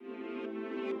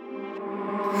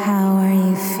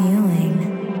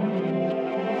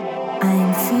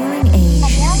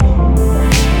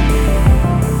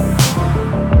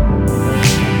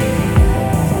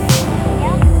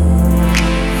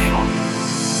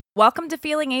Welcome to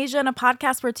Feeling Asian, a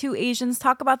podcast where two Asians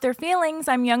talk about their feelings.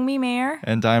 I'm Youngmi Mayer.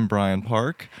 And I'm Brian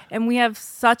Park. And we have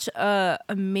such an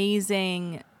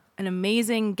amazing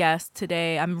guest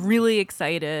today. I'm really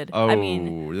excited.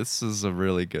 This is a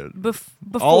really good...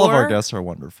 Before, all of our guests are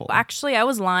wonderful. Actually, I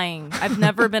was lying. I've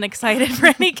never been excited for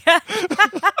any guest.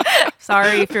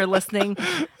 Sorry if you're listening.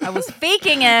 I was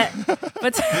faking it,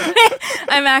 but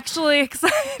I'm actually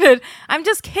excited. I'm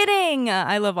just kidding.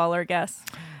 I love all our guests.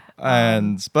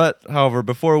 However,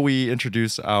 before we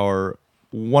introduce our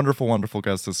wonderful, wonderful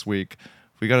guest this week,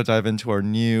 we got to dive into our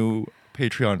new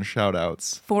Patreon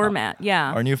shoutouts. Format,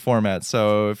 yeah. Our new format.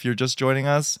 So if you're just joining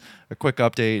us, a quick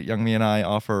update. Youngmi and I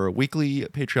offer weekly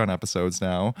Patreon episodes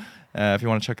now. If you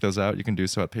want to check those out, you can do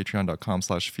so at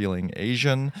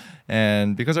patreon.com/feelingasian.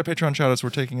 And because our Patreon shoutouts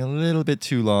were taking a little bit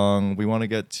too long, we want to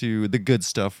get to the good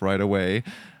stuff right away.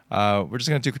 We're just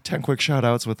going to do 10 quick shout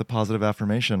outs with a positive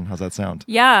affirmation. How's that sound?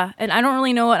 Yeah. And I don't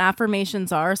really know what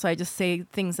affirmations are, so I just say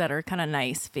things that are kind of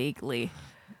nice, vaguely.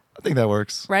 I think that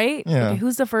works. Right? Yeah. Okay,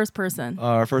 who's the first person?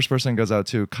 Our first person goes out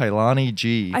to Kailani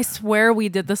G. I swear we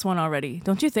did this one already.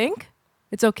 Don't you think?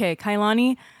 It's okay.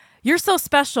 Kailani, you're so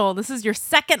special. This is your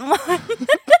second one.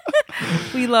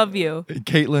 We love you.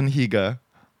 Caitlin Higa.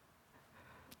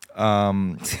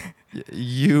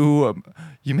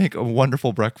 You make a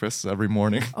wonderful breakfast every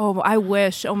morning. Oh, I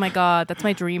wish. Oh my God, that's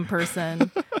my dream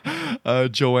person.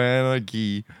 Joanna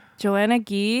Gee. Joanna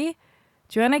Gee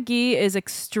is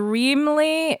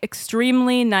extremely,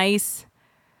 extremely nice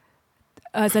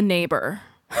as a neighbor.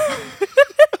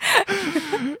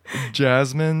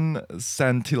 Jasmine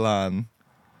Santillan.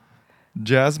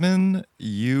 Jasmine,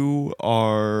 you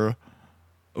are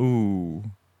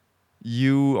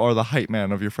the hype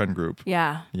man of your friend group.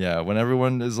 Yeah. Yeah. When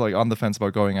everyone is like on the fence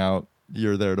about going out,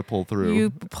 you're there to pull through.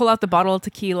 You pull out the bottle of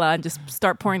tequila and just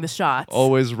start pouring the shots.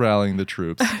 Always rallying the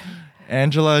troops.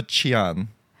 Angela Chian.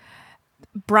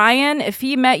 Brian, if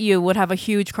he met you, would have a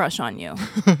huge crush on you.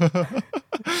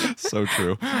 So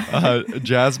true.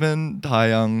 Jasmine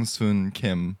Taeyang Sun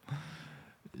Kim.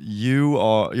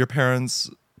 Your parents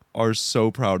are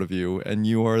so proud of you, and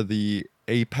you are the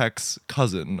apex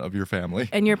cousin of your family.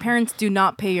 And your parents do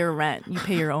not pay your rent. You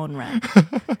pay your own rent.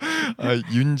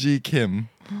 Yoonji Kim.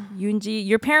 Yoonji,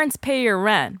 your parents pay your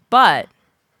rent, but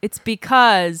it's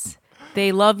because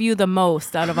they love you the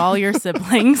most out of all your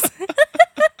siblings.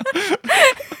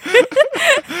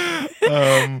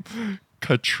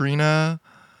 Katrina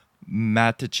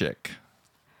Matichik.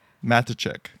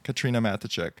 Katrina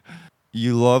Matichik.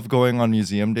 You love going on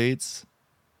museum dates,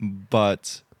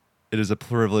 but it is a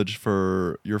privilege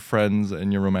for your friends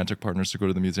and your romantic partners to go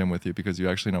to the museum with you because you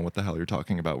actually know what the hell you're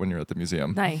talking about when you're at the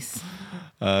museum. Nice.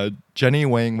 Jenny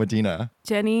Wang Medina.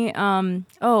 Jenny,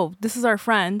 this is our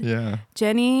friend. Yeah.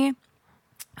 Jenny,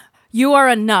 you are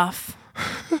enough.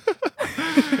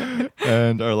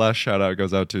 And our last shout out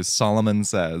goes out to Solomon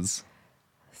Says.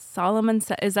 Solomon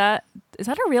Says, is that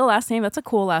a real last name? That's a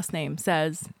cool last name,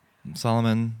 Says.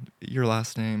 Solomon, your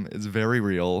last name is very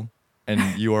real,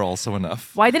 and you are also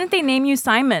enough. Why didn't they name you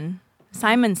Simon?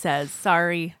 Simon Says,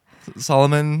 sorry.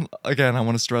 Solomon, again, I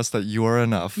want to stress that you are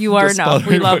enough. You are enough.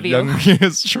 We love you. Youngmi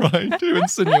is trying to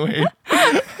insinuate.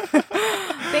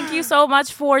 Thank you so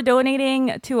much for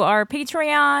donating to our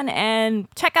Patreon, and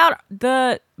check out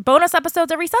the bonus episodes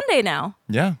every Sunday now.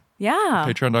 Yeah. Yeah.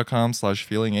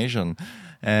 Patreon.com/feelingasian.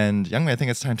 And Youngmi, I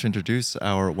think it's time to introduce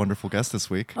our wonderful guest this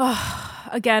week.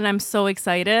 Again, I'm so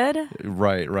excited.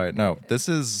 Right. No,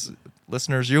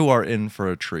 listeners, you are in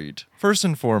for a treat. First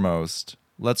and foremost,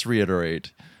 let's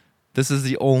reiterate, this is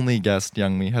the only guest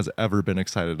Youngmi has ever been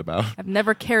excited about. I've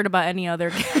never cared about any other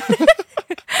guest.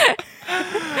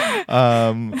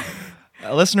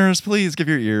 Listeners, please give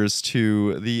your ears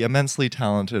to the immensely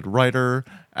talented writer,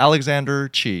 Alexander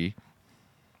Chi.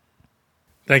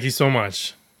 Thank you so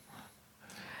much.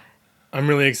 I'm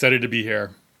really excited to be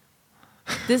here.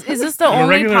 Is this the I'm only a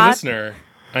regular listener.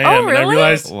 I am, really? And I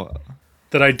realized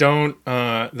that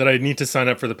I need to sign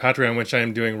up for the Patreon, which I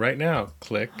am doing right now.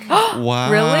 Click.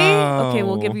 Wow. Really? Okay,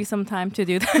 we'll give you some time to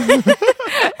do that.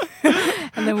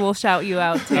 And then we'll shout you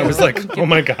out too. I was like, oh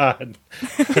my God,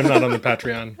 I'm not on the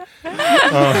Patreon.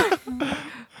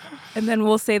 And then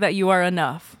we'll say that you are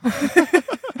enough.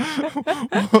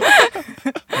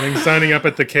 I'm signing up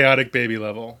at the chaotic baby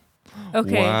level.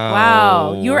 Okay.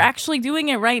 Wow. You're actually doing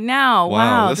it right now.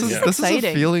 Wow. This is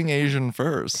exciting. a Feeling Asian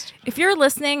first. If you're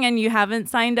listening and you haven't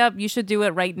signed up, you should do it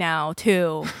right now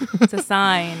too. To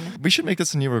sign. We should make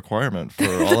this a new requirement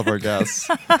for all of our guests.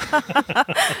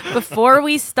 Before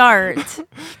we start.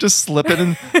 Just slip it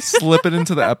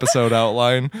into the episode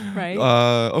outline. Right.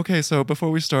 Okay, so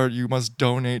before we start, you must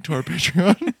donate to our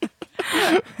Patreon.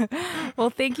 Well,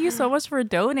 thank you so much for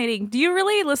donating. Do you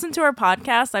really listen to our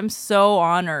podcast? I'm so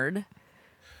honored.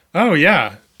 Oh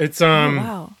yeah, it's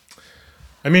Wow.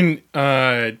 I mean,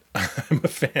 I'm a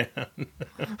fan.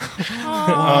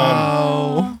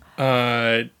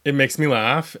 It makes me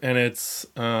laugh, and it's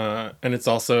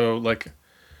also like,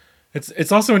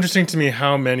 it's also interesting to me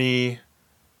how many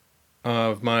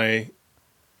of my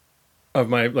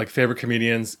like favorite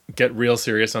comedians get real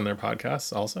serious on their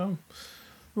podcasts. Also,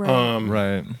 Right.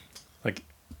 Right. like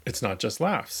it's not just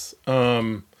laughs.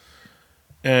 And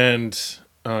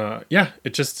yeah,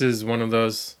 it just is one of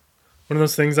those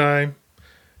things I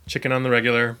chicken on the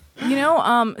regular.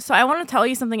 So I want to tell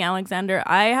you something, Alexander.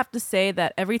 I have to say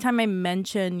that every time I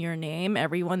mention your name,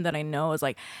 everyone that I know is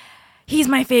like, he's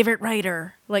my favorite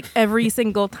writer, like every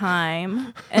single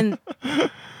time.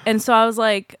 And so I was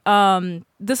like,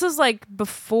 this is like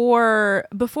before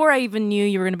I even knew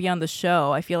you were going to be on the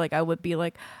show. I feel like I would be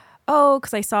like, oh,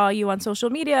 because I saw you on social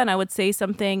media, and I would say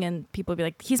something and people would be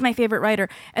like, he's my favorite writer.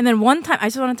 And then one time, I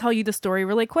just want to tell you the story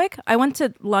really quick. I went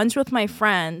to lunch with my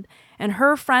friend, and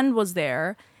her friend was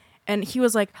there, and he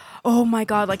was like, oh my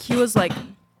God, like he was like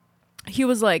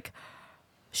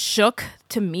shook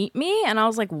to meet me. And I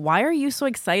was like, why are you so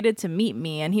excited to meet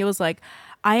me? And he was like,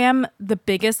 I am the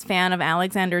biggest fan of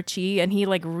Alexander Chi, and he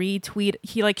like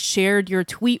shared your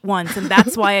tweet once, and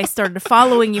that's why I started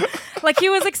following you. Like, he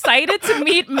was excited to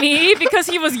meet me because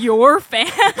he was your fan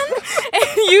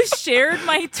and you shared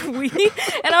my tweet.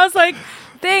 And I was like,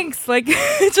 thanks. Like,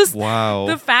 just Wow.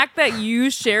 the fact that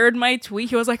you shared my tweet,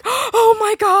 he was like, oh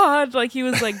my God. Like, he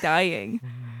was like dying.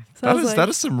 So I was like, That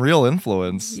is some real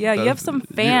influence. Yeah, you have some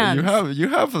fans. You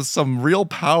have some real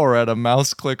power at a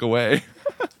mouse click away.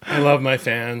 I love my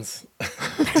fans.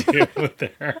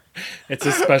 It's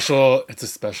a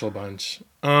special bunch.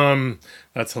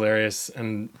 That's hilarious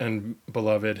and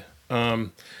beloved.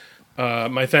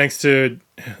 My thanks to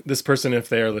this person if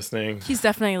they are listening. he's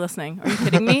definitely listening. Are you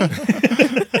kidding me?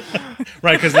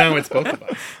 Right, because now it's both of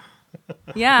us.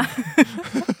 Yeah.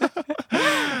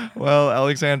 Well,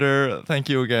 Alexander, thank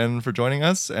you again for joining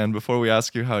us. And before we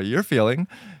ask you how you're feeling,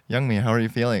 Youngmi, how are you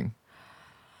feeling?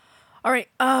 All right.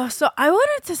 So I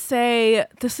wanted to say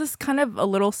this is kind of a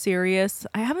little serious.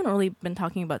 I haven't really been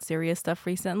talking about serious stuff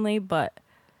recently, but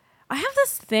I have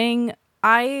this thing.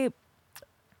 I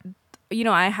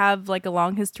have like a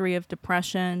long history of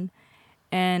depression,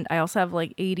 and I also have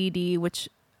like ADD, which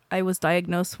I was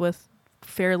diagnosed with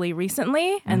fairly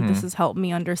recently, and this has helped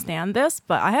me understand this.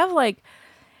 But I have like,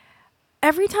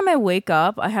 every time I wake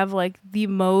up, I have like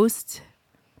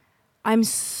I'm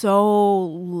so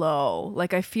low.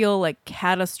 Like, I feel like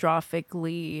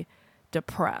catastrophically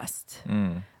depressed.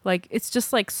 Like, it's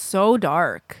just like so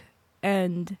dark.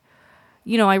 And,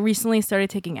 I recently started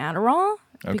taking Adderall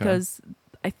because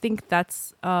I think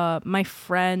that's my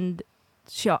friend,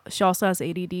 she also has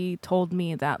ADD, told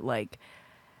me that like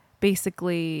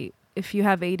basically if you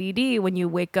have ADD, when you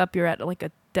wake up, you're at like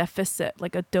a deficit,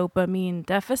 like a dopamine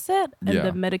deficit. And Yeah.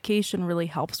 the medication really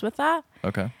helps with that.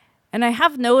 Okay. And I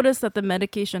have noticed that the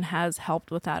medication has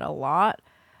helped with that a lot.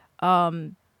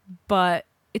 But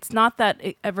it's not that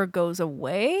it ever goes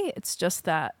away. It's just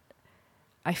that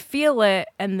I feel it,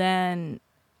 and then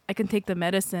I can take the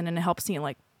medicine and it helps me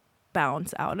like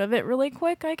bounce out of it really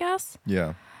quick, I guess.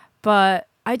 Yeah. But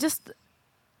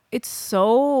it's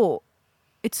so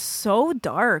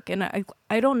dark, and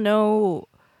I don't know.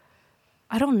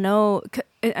 And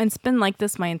it's been like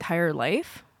this my entire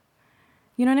life.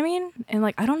 You know what I mean? And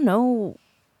like, I don't know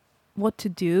what to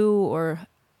do, or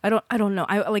I don't know.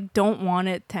 I like don't want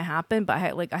it to happen, but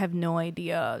I have no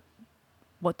idea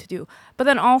what to do. But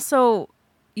then also,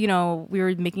 we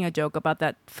were making a joke about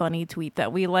that funny tweet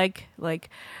that we like,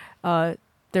 there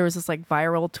was this like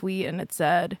viral tweet, and it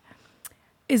said,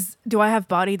 do I have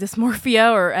body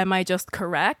dysmorphia, or am I just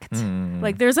correct?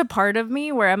 Like, there's a part of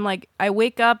me where I'm like, I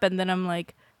wake up and then I'm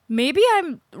like, maybe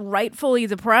I'm rightfully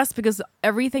depressed because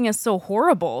everything is so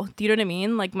horrible. Do you know what I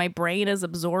mean? Like, my brain is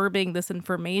absorbing this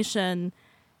information,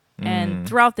 and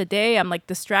throughout the day, I'm like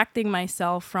distracting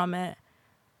myself from it.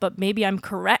 But maybe I'm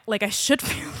correct. Like, I should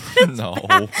feel this No.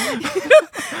 bad.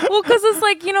 Well, because it's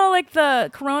like, like the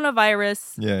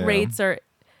coronavirus Yeah. rates are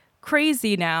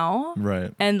crazy now.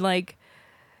 Right. And like,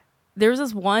 there was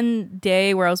this one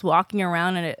day where I was walking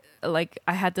around, and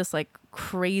I had this like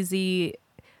crazy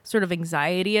sort of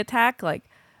anxiety attack, like,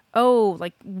 oh,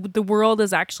 like the world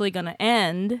is actually gonna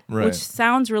end, Right. which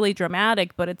sounds really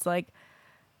dramatic, but it's like,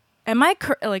 am I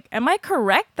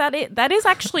correct that that is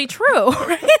actually true?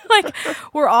 Right? Like,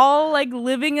 we're all like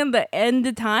living in the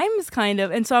end times kind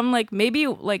of. And so I'm like, maybe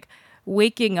like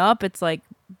waking up, it's like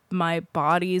my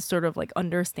body's sort of like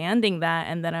understanding that,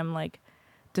 and then I'm like,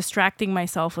 distracting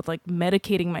myself with like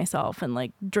medicating myself and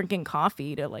like drinking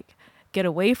coffee to like get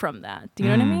away from that. Do you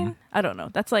know what I mean? I don't know.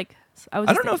 That's like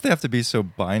I don't know if they have to be so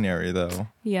binary though.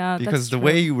 Yeah, because the true.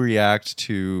 way you react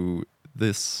to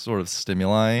this sort of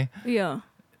stimuli, Yeah.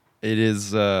 it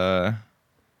is. I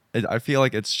feel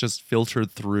like it's just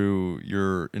filtered through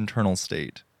your internal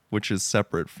state, which is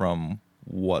separate from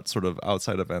what sort of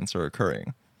outside events are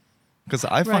occurring. Because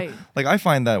Right. I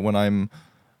find that when I'm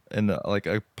in like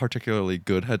a particularly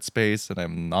good headspace and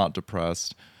I'm not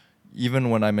depressed, even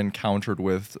when I'm encountered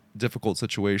with difficult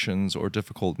situations or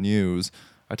difficult news,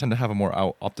 I tend to have a more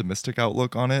optimistic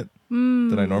outlook on it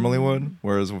than I normally would.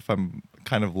 Whereas if I'm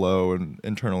kind of low and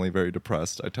internally very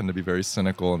depressed, I tend to be very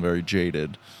cynical and very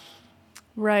jaded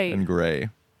Right. and gray.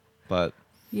 But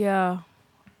Yeah.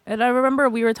 And I remember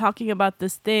we were talking about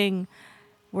this thing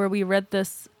where I read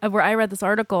this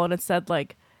article and it said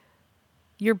like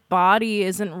your body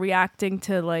isn't reacting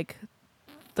to like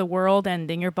the world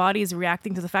ending. Your body is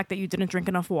reacting to the fact that you didn't drink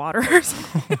enough water or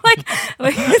something. like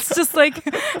it's just like,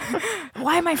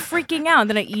 why am I freaking out?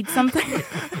 Then I eat something.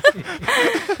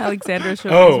 Alexander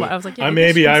showed Oh, I was like, yeah,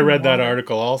 maybe I read that water.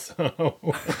 article also.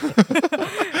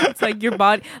 It's like your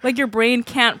body, like your brain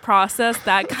can't process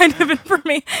that kind of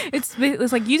information. It's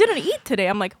like, you didn't eat today.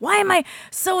 I'm like, why am I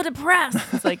so depressed?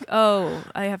 It's like, oh,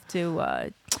 I have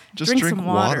to just drink some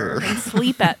water and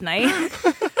sleep at night.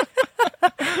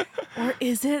 Or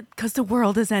is it because the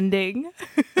world is ending?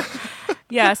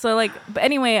 Yeah, so like, but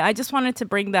anyway, I just wanted to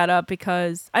bring that up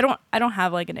because I don't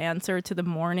have like an answer to the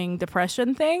morning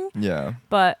depression thing. yeah.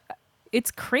 But it's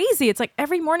crazy. It's like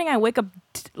every morning I wake up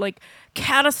like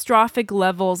catastrophic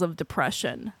levels of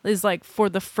depression is like for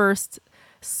the first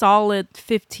solid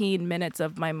 15 minutes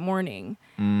of my morning.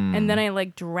 And then I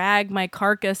like drag my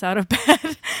carcass out of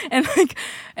bed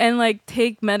and like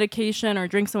take medication or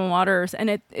drink some water. And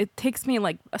it takes me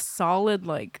like a solid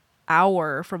like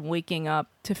hour from waking up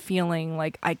to feeling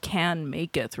like I can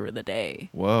make it through the day.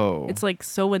 Whoa. It's like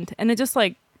so and it just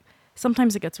like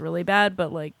sometimes it gets really bad,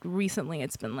 but like recently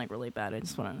it's been like really bad. I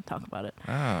just want to talk about it.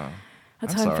 Oh,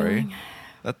 That's I'm how I'm sorry. feeling.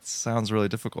 That sounds really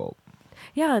difficult.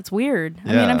 Yeah, it's weird. I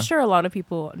mean, Yeah. I'm sure a lot of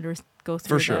people go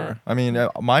through For sure. that. I mean,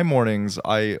 my mornings,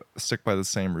 I stick by the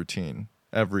same routine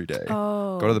every day.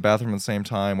 Oh. Go to the bathroom at the same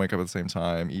time, wake up at the same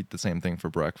time, eat the same thing for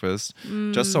breakfast,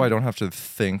 just so I don't have to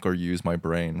think or use my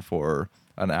brain for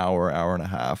an hour and a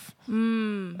half.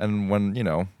 And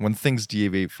when things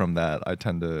deviate from that, I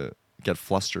tend to get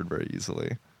flustered very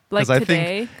easily. Like I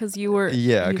today, because you were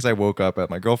Yeah, because I woke up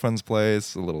at my girlfriend's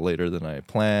place a little later than I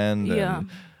planned. Yeah.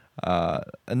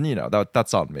 And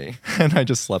that's on me. And I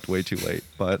just slept way too late.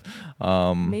 But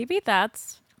maybe that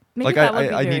would be I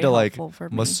very need to like helpful for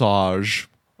me. massage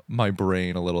my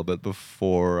brain a little bit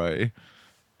before I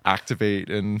activate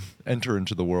and enter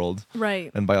into the world.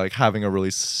 Right. And by like having a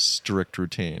really strict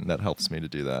routine, that helps me to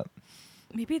do that.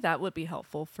 Maybe that would be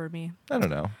helpful for me. I don't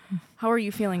know. How are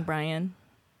you feeling, Brian?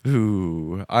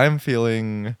 Ooh, I'm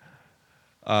feeling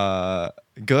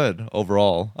good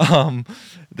overall.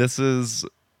 This is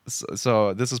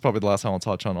probably the last time I'll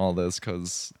touch on all this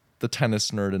because the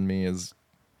tennis nerd in me is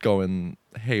going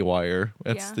haywire.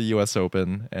 It's Yeah. the U.S.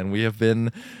 Open, and we have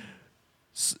been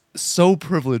so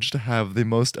privileged to have the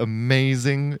most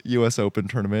amazing U.S. Open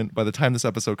tournament. By the time this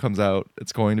episode comes out,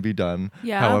 it's going to be done.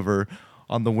 Yeah. However,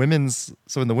 in the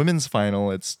women's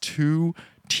final, it's two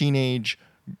teenage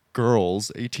girls,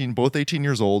 both 18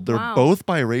 years old. They're Wow. both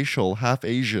biracial, half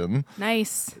Asian,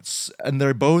 Nice. and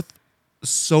they're both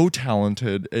so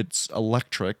talented. It's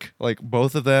electric. Like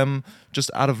both of them just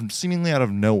seemingly out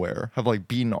of nowhere have like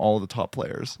beaten all the top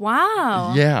players.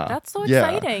 Wow. Yeah. That's so yeah.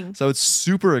 exciting. So it's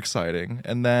super exciting.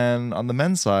 And then on the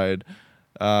men's side,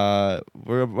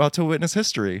 we're about to witness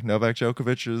history. Novak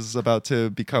Djokovic is about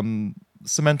to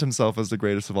cement himself as the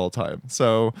greatest of all time.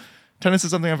 So tennis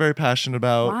is something I'm very passionate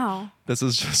about. Wow. This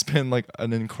has just been like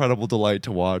an incredible delight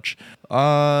to watch.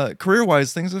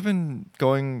 Career-wise, things have been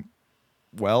going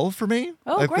well for me.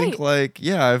 Oh, I great. think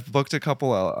I've booked a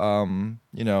couple some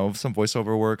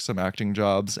voiceover work, some acting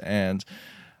jobs, and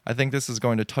I think this is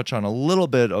going to touch on a little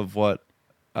bit of what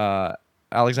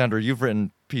Alexander, you've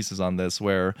written pieces on this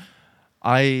where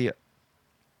I'm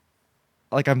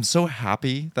so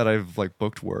happy that I've like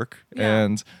booked work. Yeah.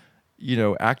 And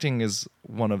acting is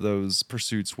one of those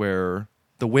pursuits where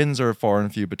the wins are far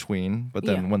and few between, but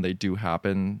then Yeah. when they do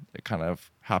happen, it kind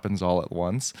of happens all at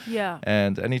once. Yeah.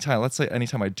 And anytime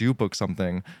I do book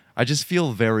something, I just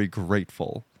feel very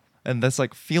grateful. And this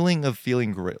like feeling of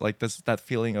feeling great, like that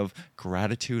feeling of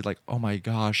gratitude, like, oh my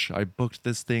gosh, I booked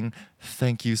this thing.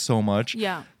 Thank you so much.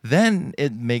 Yeah. Then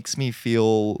it makes me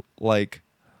feel like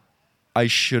I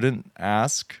shouldn't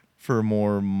ask for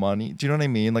more money. Do you know what I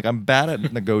mean? Like I'm bad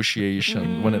at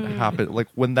negotiation when it happens, like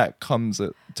when that comes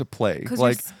to play. Because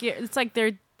Like you're scared. It's like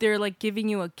they're like giving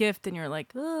you a gift, and you're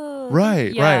like, oh,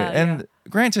 right, yeah, right. And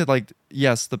granted, like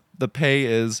yes, the pay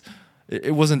is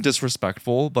it wasn't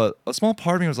disrespectful, but a small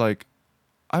part of me was like,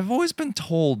 I've always been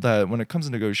told that when it comes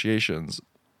to negotiations,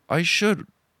 I should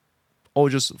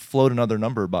always just float another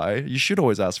number by. You should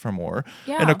always ask for more.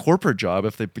 Yeah. In a corporate job,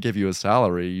 if they give you a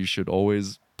salary, you should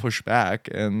always push back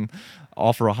and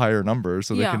offer a higher number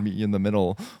so they Yeah. can meet you in the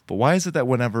middle. But why is it that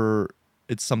whenever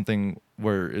it's something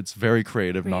where it's very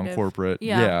creative, non-corporate,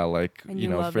 Yeah. like, And you you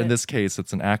know, love in it. this case,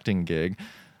 it's an acting gig.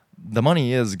 The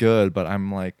money is good, but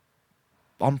I'm like,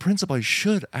 on principle, I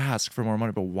should ask for more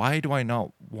money, but why do I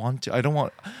not want to? I don't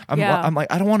want. Yeah. I'm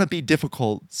like, I don't want to be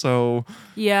difficult, so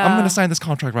yeah. I'm gonna sign this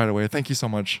contract right away. Thank you so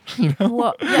much. You know?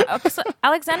 Well, yeah. So,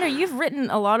 Alexander, you've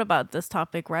written a lot about this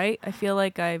topic, right? I feel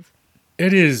like I've.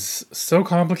 It is so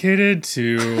complicated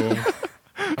to,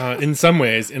 in some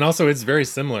ways, and also it's very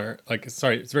similar.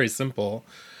 It's very simple.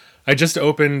 I just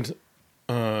opened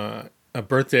a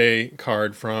birthday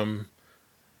card from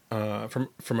a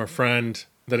friend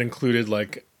that included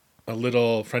like a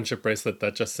little friendship bracelet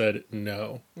that just said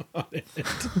no on it.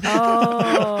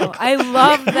 Oh, I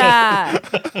love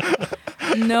that.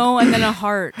 No, and then a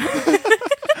heart.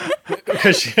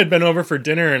 Because she had been over for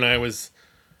dinner, and I was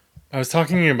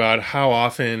talking about how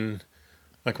often,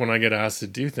 like when I get asked to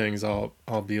do things, I'll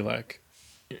be like,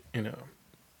 you know,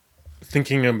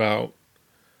 thinking about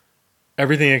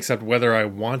everything except whether I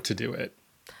want to do it.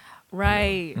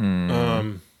 Right.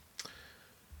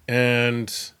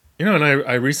 And you know, and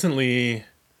I recently,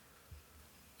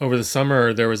 over the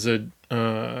summer, there was a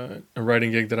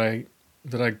writing gig that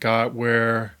I got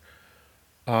where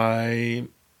I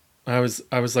was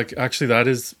like, actually that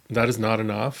is not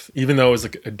enough, even though it was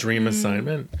like a dream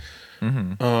assignment.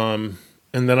 And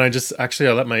then I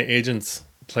let my agents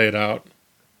play it out,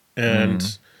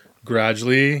 and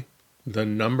gradually the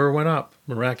number went up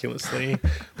miraculously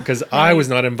because I was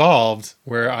not involved,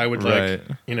 where I would like,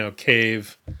 you know,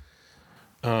 cave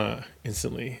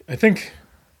instantly. I think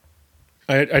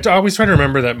I always try to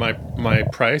remember that my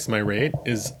price, my rate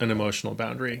is an emotional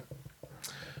boundary.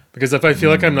 Because if I feel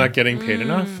like I'm not getting paid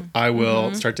enough, I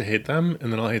will start to hate them,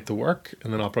 and then I'll hate the work,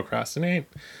 and then I'll procrastinate,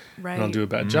 Right. and I'll do a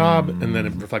bad job, and then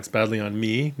it reflects badly on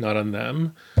me, not on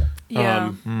them.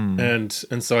 Yeah. And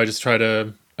so I just try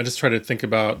to think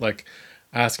about like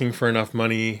asking for enough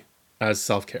money as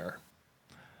self-care.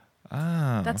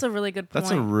 That's a really good point.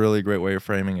 That's a really great way of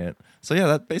framing it. So yeah,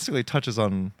 that basically touches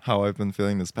on how I've been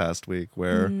feeling this past week,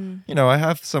 where you know, I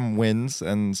have some wins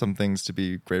and some things to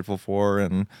be grateful for,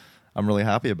 and I'm really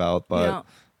happy about, but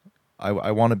Yeah.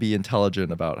 I want to be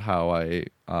intelligent about how I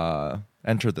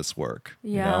enter this work.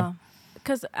 Yeah. You know?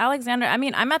 Because Alexander, I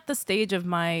mean, I'm at the stage of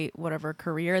my whatever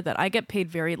career that I get paid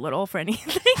very little for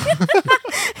anything.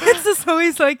 It's just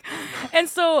always like, and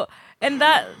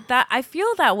that I feel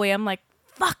that way. I'm like,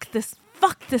 fuck this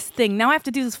thing. Now I have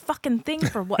to do this fucking thing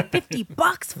for what,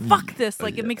 $50? Fuck this.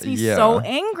 Like, it makes me so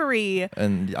angry.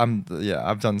 And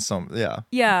I've done some, Yeah.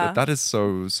 That is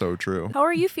so true. How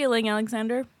are you feeling,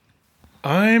 Alexander?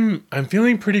 I'm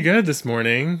feeling pretty good this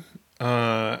morning.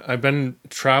 I've been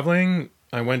traveling.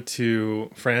 I went to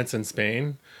France and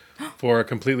Spain for a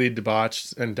completely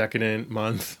debauched and decadent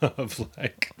month of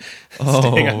like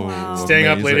staying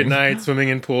up late at amazing. night, swimming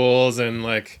in pools, and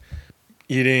like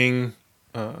eating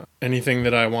anything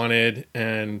that I wanted,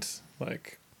 and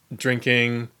like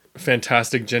drinking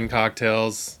fantastic gin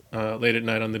cocktails late at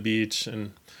night on the beach.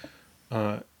 And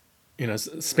you know,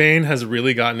 Spain has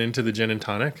really gotten into the gin and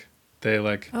tonic. They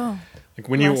like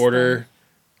when you bless order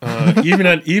even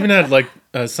at like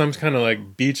some kind of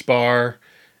like beach bar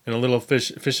in a little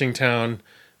fishing town,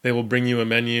 they will bring you a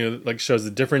menu that like shows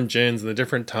the different gins and the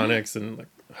different tonics and like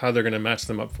how they're going to match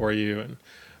them up for you and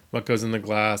what goes in the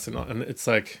glass, and it's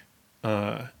like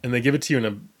and they give it to you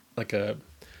in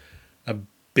a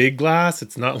big glass.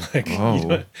 It's not like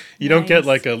you don't get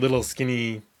like a little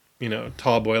skinny, you know,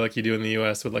 tall boy like you do in the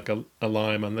US with like a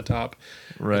lime on the top.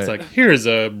 Right. It's like, here's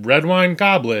a red wine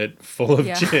goblet full of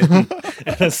gin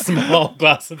and a small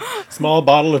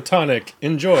bottle of tonic.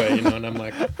 Enjoy, you know. And I'm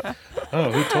like,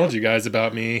 oh, who told you guys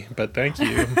about me? But thank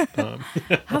you.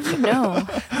 How'd you know?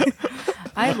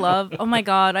 Oh my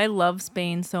God, I love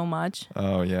Spain so much.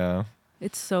 Oh yeah.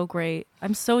 It's so great.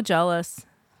 I'm so jealous.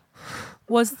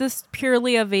 Was this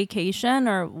purely a vacation,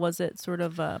 or was it sort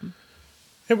of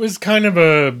It was kind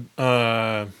of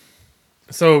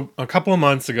so a couple of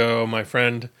months ago, my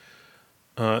friend,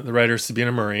 the writer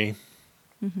Sabina Murray,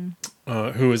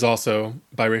 who is also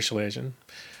biracial Asian,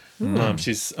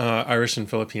 she's Irish and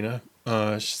Filipina.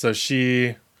 So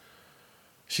she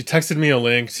she texted me a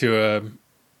link to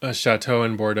a chateau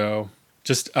in Bordeaux,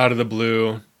 just out of the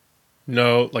blue,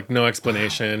 no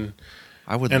explanation.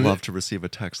 I would And love to receive a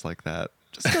text like that.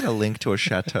 Just get a link to a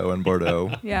chateau in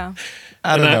Bordeaux Yeah.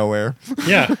 out of And I- nowhere.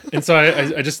 Yeah, and so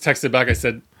I just texted back. I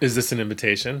said, "Is this an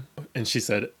invitation?" And she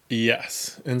said,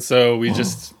 "Yes." And so we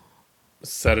just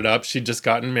set it up. She'd just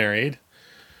gotten married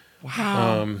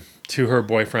Wow. to her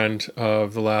boyfriend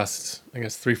of the last, I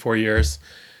guess, 3-4 years.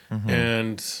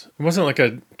 And it wasn't like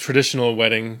a traditional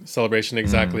wedding celebration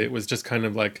exactly. It was just kind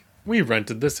of like, we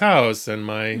rented this house and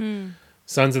my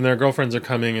sons and their girlfriends are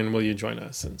coming and will you join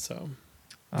us? And so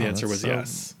the answer was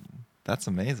yes. That's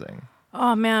amazing.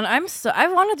 Oh man, I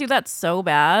want to do that so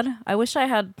bad. I wish I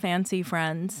had fancy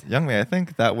friends. Youngmi, I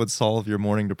think that would solve your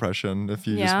morning depression if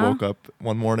you just Yeah? woke up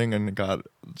one morning and got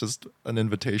just an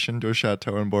invitation to a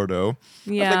chateau in Bordeaux. I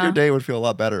think Yeah. your day would feel a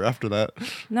lot better after that.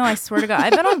 No, I swear to God,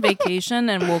 I've been on vacation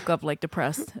and woke up like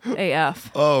depressed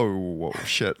AF. Oh, whoa,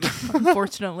 shit.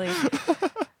 Unfortunately.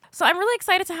 So I'm really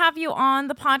excited to have you on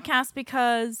the podcast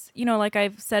because, you know, like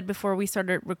I've said before we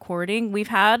started recording, we've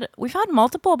had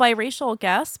multiple biracial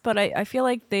guests, but I feel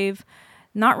like they've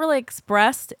not really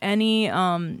expressed any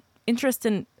interest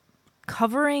in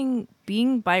covering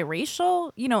being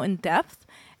biracial, you know, in depth.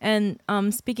 And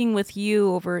speaking with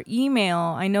you over email,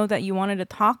 I know that you wanted to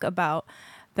talk about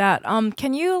that.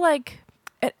 Can you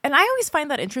and I always find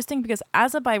that interesting because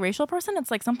as a biracial person, it's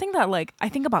like something that like I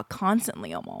think about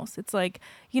constantly almost. It's like,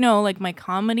 you know, like my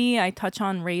comedy, I touch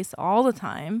on race all the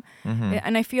time.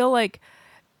 And I feel like,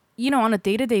 you know, on a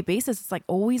day-to-day basis, it's like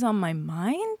always on my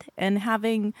mind. And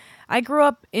I grew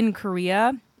up in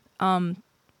Korea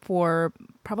for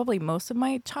probably most of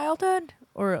my childhood,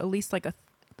 or at least like a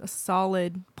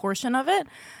solid portion of it.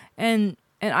 And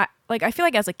I feel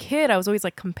like as a kid, I was always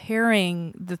like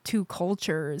comparing the two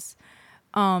cultures.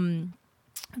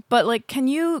 But like, can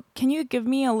you give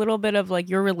me a little bit of like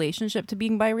your relationship to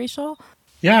being biracial?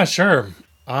 Yeah, sure.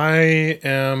 I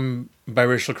am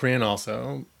biracial Korean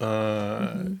also,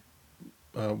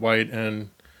 white and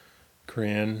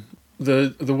Korean.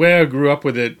 The way I grew up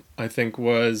with it, I think,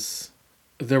 was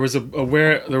there was a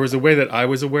way that I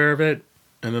was aware of it,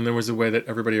 and then there was a way that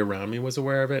everybody around me was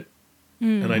aware of it,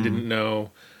 and I didn't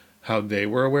know how they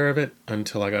were aware of it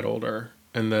until I got older,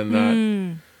 and then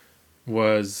that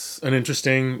was an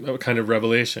interesting kind of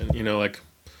revelation. You know, like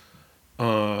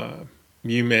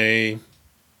you may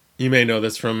know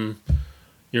this from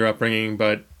your upbringing,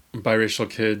 but biracial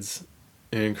kids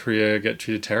in Korea get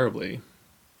treated terribly.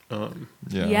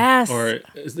 Yeah. Yes. Or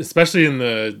especially in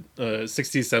the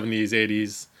 60s, 70s,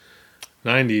 80s,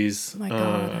 90s. My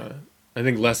God. I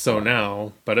think less so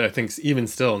now, but I think even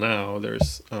still now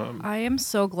there's I am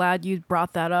so glad you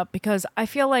brought that up because I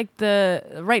feel like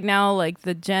right now, like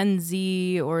the Gen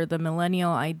Z or the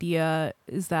millennial idea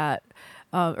is that,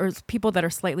 or it's people that are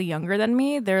slightly younger than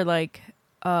me, they're like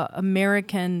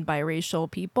American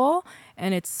biracial people,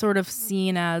 and it's sort of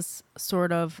seen as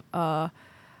sort of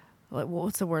like,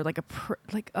 what's the word, like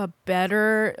a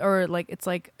better, or like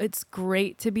it's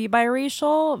great to be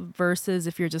biracial versus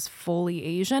if you're just fully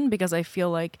Asian, because I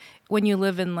feel like when you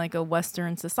live in like a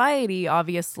Western society,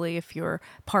 obviously if you're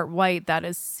part white, that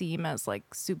is seen as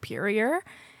like superior.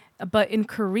 But in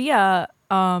Korea,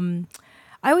 I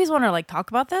always want to like talk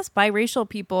about this. Biracial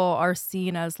people are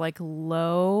seen as like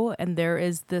low, and there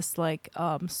is this like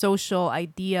social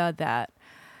idea that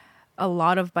a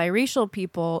lot of biracial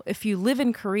people, if you live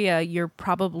in Korea, you're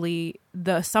probably,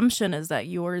 the assumption is that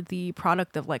you're the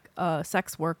product of like a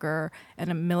sex worker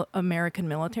and a American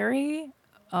military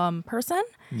person.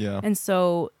 Yeah. And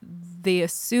so they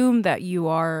assume that you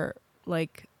are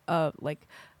like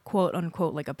quote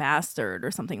unquote like a bastard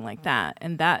or something like that.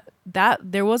 And that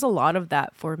there was a lot of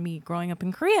that for me growing up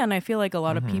in Korea. And I feel like a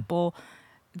lot of people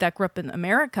that grew up in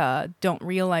America don't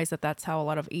realize that that's how a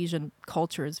lot of Asian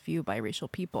cultures view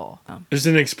biracial people. there's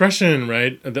an expression,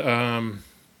 right?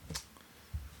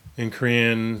 In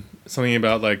Korean, something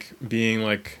about like being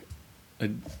like a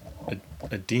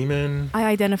demon. I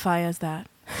identify as that.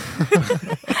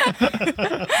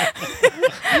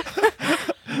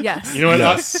 Yes. You know what?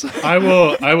 Yes. I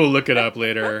will look it up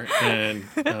later, and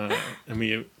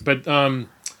but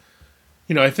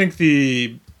you know, I think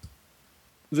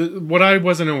what I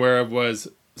wasn't aware of was,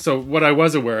 so what I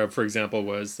was aware of, for example,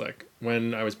 was like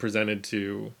when I was presented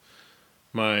to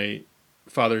my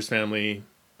father's family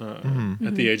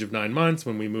at the age of 9 months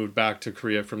when we moved back to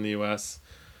Korea from the U.S.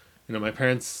 You know, my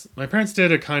parents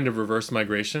did a kind of reverse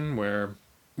migration where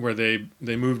they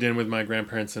moved in with my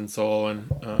grandparents in Seoul, and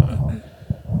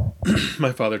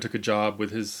my father took a job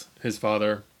with his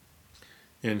father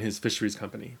in his fisheries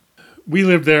company. We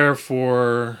lived there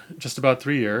for just about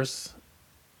 3 years.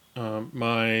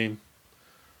 my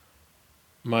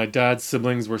dad's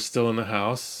siblings were still in the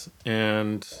house,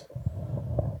 and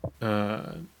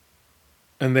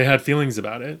they had feelings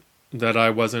about it that I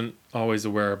wasn't always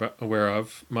aware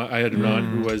of. I had an aunt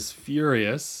who was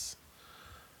furious,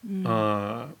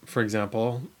 for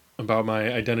example, about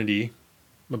my identity,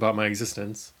 about my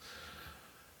existence.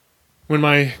 When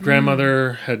my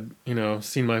grandmother had,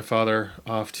 seen my father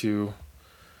off to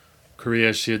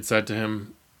Korea, she had said to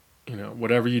him,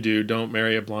 whatever you do, don't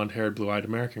marry a blonde-haired, blue-eyed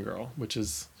American girl, which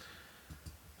is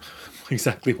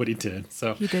exactly what he did.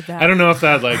 So He did that. I don't know if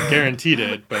that guaranteed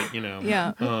it, but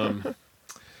Yeah.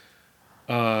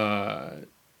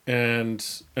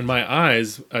 And my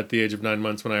eyes at the age of 9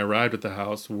 months when I arrived at the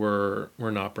house were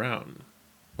not brown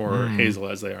or hazel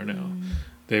as they are now.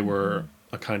 They were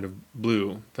a kind of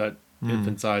blue that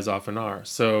infants' eyes often are.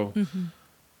 So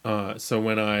so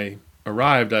when I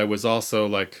arrived, I was also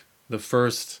the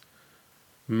first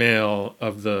male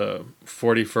of the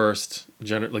 41st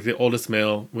the oldest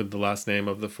male with the last name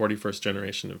of the 41st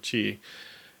generation of Chi.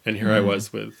 And here I was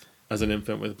as an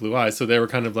infant with blue eyes. So they were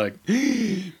kind of it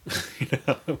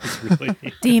was really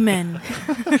Demon.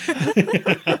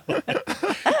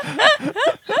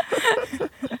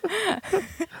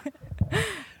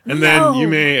 And then No. you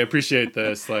may appreciate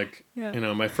this,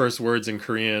 Yeah. my first words in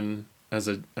Korean as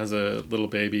a little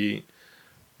baby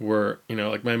were,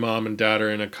 my mom and dad are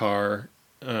in a car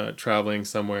traveling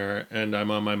somewhere, and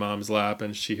I'm on my mom's lap,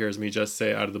 and she hears me just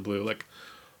say out of the blue,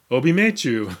 "Obi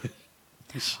mechu."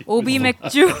 Obi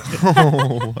Mekju.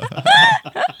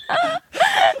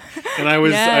 And I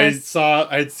Yes.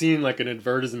 I'd seen an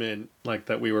advertisement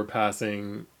that we were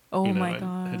passing. Oh my and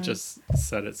god. had just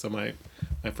said it. So my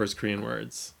first Korean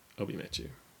words, Obi mechu.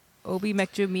 Obi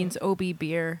Mekju means Obi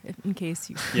beer, in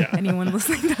case Yeah. anyone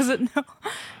listening doesn't know.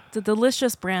 It's a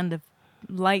delicious brand of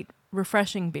light,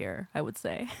 refreshing beer, I would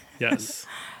say. Yes.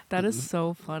 That is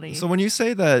so funny. So when you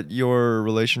say that your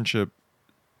relationship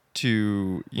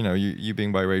to you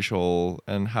being biracial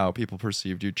and how people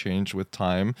perceived you changed with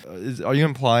time, are you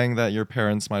implying that your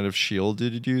parents might have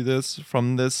shielded you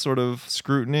from this sort of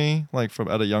scrutiny, from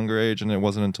at a younger age, and it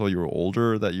wasn't until you were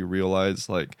older that you realized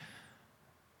this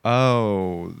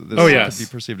yes. could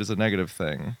be perceived as a negative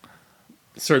thing?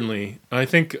 Certainly. I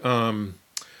think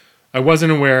I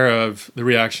wasn't aware of the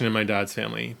reaction in my dad's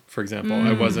family, for example.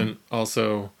 I wasn't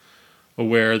also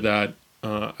aware that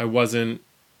obviously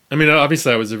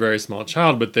I was a very small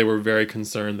child, but they were very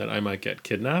concerned that I might get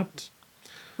kidnapped.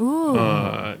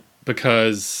 Ooh.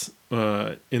 Because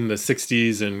in the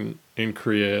 60s in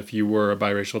Korea, if you were a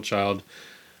biracial child,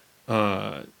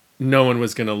 no one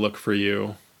was going to look for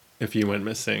you if you went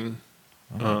missing.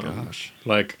 Oh my gosh.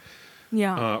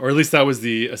 Yeah. Or at least that was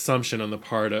the assumption on the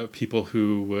part of people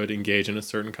who would engage in a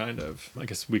certain kind of, I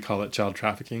guess we call it child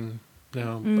trafficking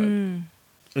now. And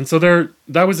so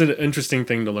that was an interesting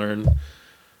thing to learn.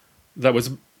 That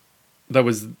was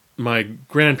my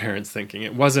grandparents' thinking.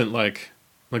 It wasn't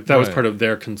that was part of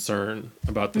their concern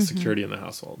about the security in the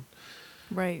household.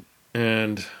 Right.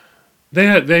 And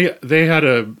they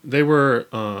were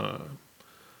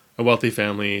a wealthy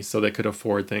family, so they could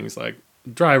afford things like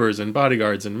drivers and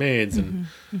bodyguards and maids and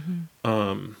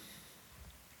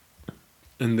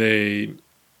they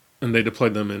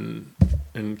deployed them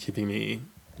in keeping me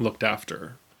looked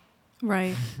after.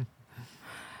 Right.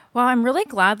 Well, I'm really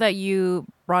glad that you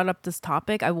brought up this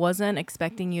topic. I wasn't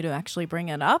expecting you to actually bring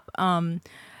it up.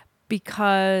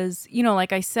 Because,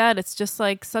 like I said, it's just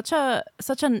such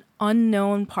an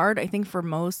unknown part, I think, for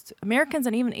most Americans,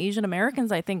 and even Asian Americans,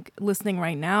 I think, listening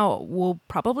right now will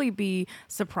probably be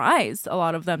surprised, a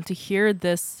lot of them, to hear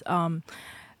this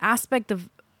aspect of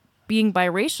being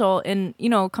biracial and,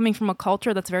 coming from a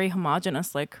culture that's very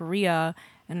homogenous like Korea.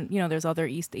 And, there's other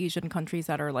East Asian countries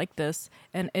that are like this,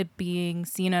 and it being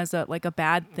seen as a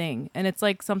bad thing. And it's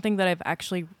something that I've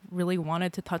actually really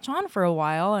wanted to touch on for a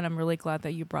while. And I'm really glad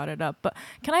that you brought it up. But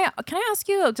can I ask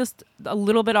you just a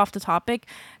little bit off the topic?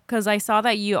 Because I saw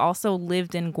that you also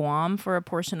lived in Guam for a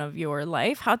portion of your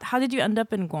life. How did you end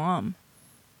up in Guam?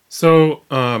 So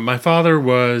my father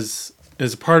is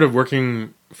a part of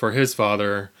working for his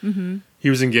father. Mm-hmm. He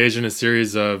was engaged in a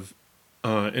series of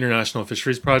international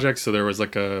fisheries projects. So there was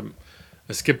a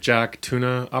skipjack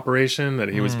tuna operation that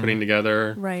he was putting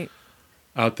together Right.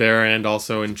 out there, and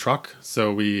also in truck.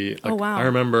 So Oh, wow. I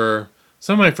remember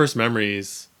some of my first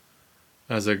memories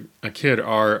as a kid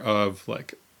are of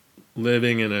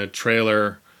living in a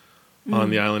trailer on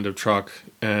the island of Truk,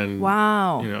 and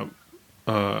Wow.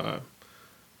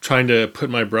 trying to put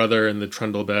my brother in the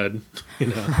trundle bed,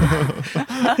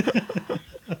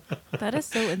 That is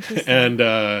so interesting. and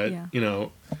Yeah.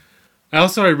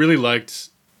 I really liked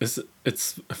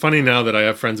it's funny now that I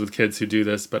have friends with kids who do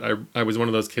this, but I was one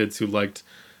of those kids who liked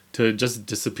to just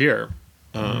disappear,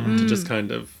 to just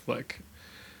kind of like.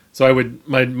 So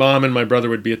my mom and my brother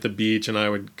would be at the beach, and I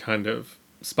would kind of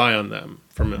spy on them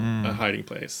from a hiding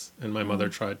place, and my mother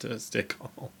tried to stay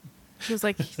calm. She was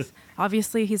like,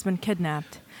 obviously he's been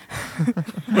kidnapped.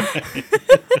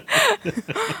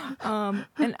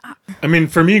 And I mean,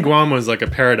 for me, Guam was like a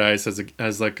paradise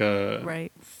as like a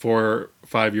right. 4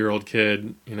 5-year-old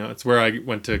kid. You know, it's where I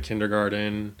went to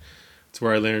kindergarten. It's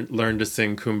where I learned to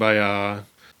sing Kumbaya.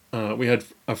 We had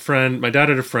a friend. My dad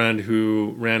had a friend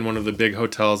who ran one of the big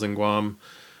hotels in Guam.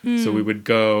 So we would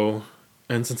go,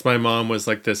 and since my mom was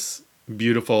like this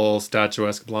beautiful,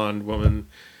 statuesque blonde woman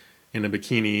in a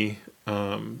bikini,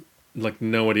 like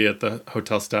nobody at the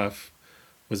hotel staff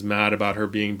was mad about her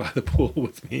being by the pool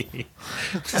with me.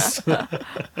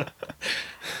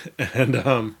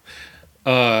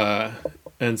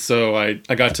 And so I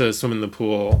got to swim in the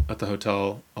pool at the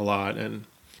hotel a lot, and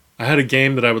I had a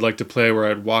game that I would like to play where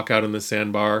I'd walk out on the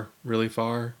sandbar really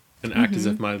far and act as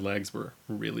if my legs were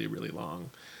really, really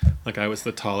long. Like I was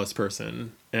the tallest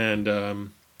person.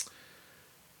 And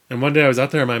one day I was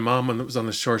out there, and my mom, when it was on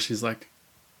the shore, she's like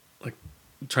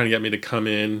trying to get me to come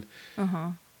in.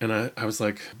 And I was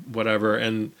like, whatever.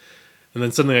 And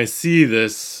then suddenly I see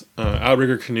this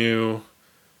outrigger canoe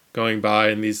going by,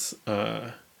 and these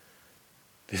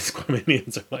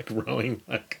Guamanians are like rowing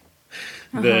like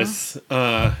this.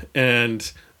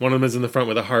 And one of them is in the front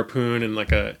with a harpoon, and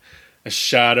like a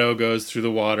shadow goes through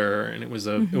the water, and it was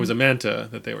a manta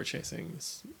that they were chasing.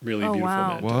 This really beautiful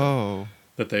manta. Whoa.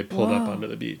 That they pulled up onto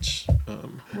the beach.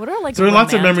 What are like so there are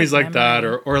lots of memories romantic like that,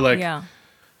 memories? or like, Yeah.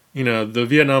 you know, the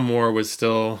Vietnam War was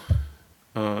still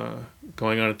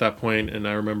going on at that point, and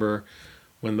I remember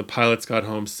when the pilots got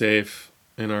home safe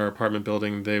in our apartment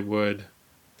building, there were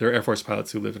Air Force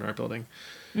pilots who lived in our building.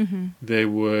 They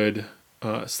would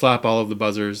slap all of the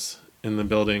buzzers in the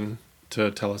building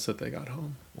to tell us that they got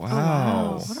home.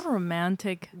 Wow. What a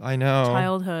romantic I know.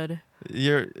 childhood.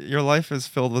 Your life is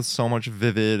filled with so much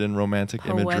vivid and romantic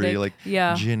imagery, Poetic. like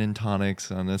Yeah. gin and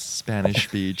tonics on a Spanish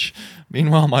beach.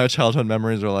 Meanwhile, my childhood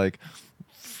memories are like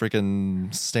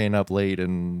freaking staying up late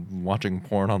and watching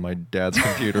porn on my dad's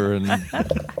computer and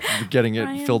getting it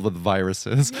Ryan. filled with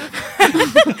viruses.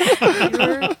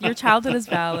 Your childhood is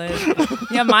valid.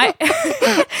 Yeah, my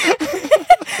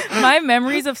my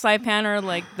memories of Saipan are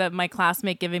like my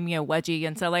classmate giving me a wedgie,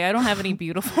 and so like I don't have any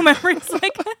beautiful memories.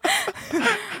 Like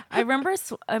I remember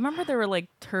there were like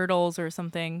turtles or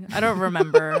something. I don't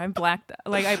remember. I blocked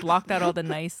out all the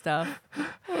nice stuff.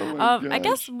 I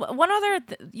guess one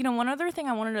other thing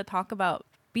I wanted to talk about,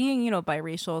 being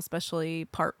biracial, especially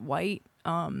part white.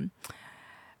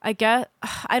 I guess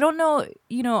I don't know.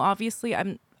 Obviously,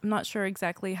 I'm not sure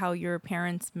exactly how your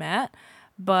parents met,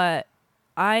 but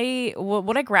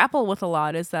what I grapple with a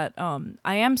lot is that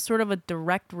I am sort of a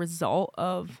direct result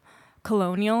of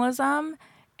colonialism,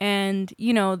 and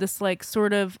this like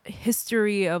sort of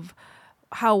history of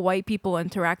how white people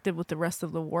interacted with the rest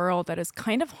of the world that is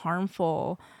kind of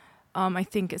harmful. I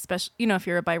think especially if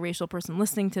you're a biracial person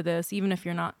listening to this, even if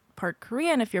you're not part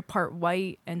Korean, if you're part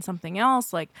white and something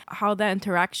else, like how that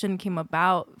interaction came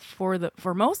about for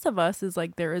most of us is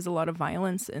like there is a lot of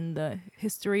violence in the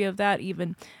history of that.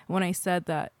 Even when I said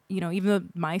that, even though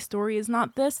my story is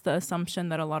not this, the assumption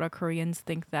that a lot of Koreans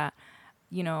think that,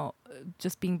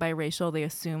 just being biracial, they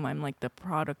assume I'm like the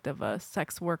product of a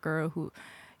sex worker who,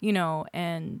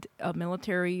 and a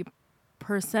military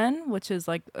person, which is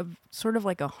like sort of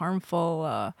like a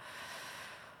harmful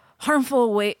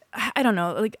way. I don't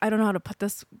know. Like, I don't know how to put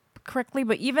this correctly,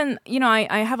 but even,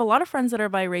 I have a lot of friends that are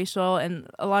biracial, and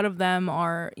a lot of them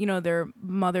are, their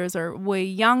mothers are way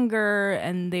younger,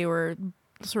 and they were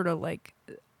sort of like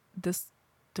this,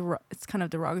 it's kind of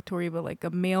derogatory, but like a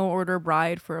mail order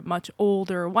bride for a much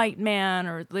older white man,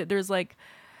 or there's like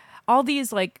all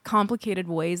these like complicated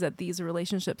ways that these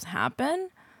relationships happen.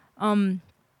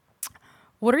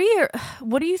 What are your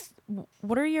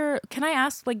can I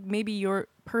ask like maybe your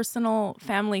personal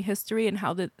family history and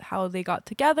how they got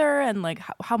together, and like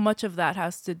how much of that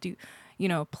has to do,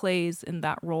 plays in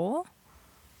that role?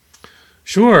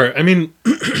 Sure. I mean,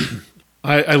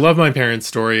 I love my parents'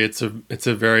 story. It's a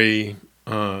very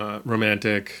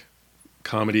romantic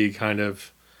comedy kind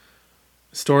of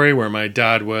story where my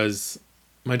dad was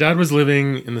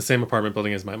living in the same apartment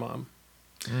building as my mom.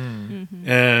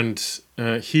 And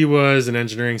he was an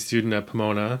engineering student at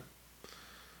Pomona,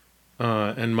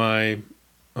 and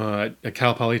at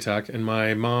Cal Polytech, and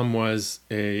my mom was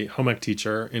a home ec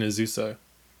teacher in Azusa,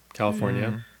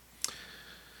 California.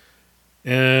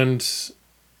 And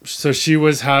so she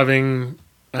was having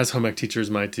as home ec teachers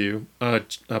might do, a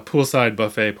poolside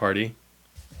buffet party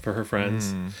for her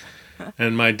friends,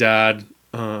 and my dad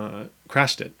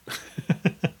crashed it.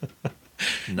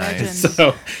 Nice. Legend.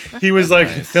 So he was like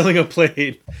Nice. filling a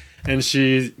plate, and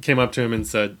she came up to him and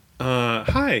said,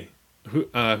 "Hi, who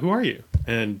are you?"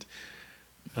 And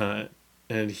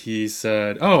he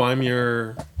said, "Oh, I'm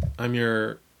your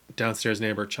downstairs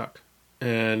neighbor, Chuck."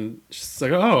 And she's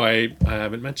like, "Oh, I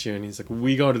haven't met you." And he's like,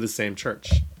 "We go to the same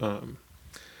church."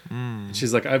 And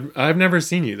she's like, "I've never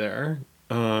seen you there."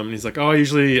 And he's like, "Oh, I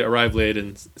usually arrive late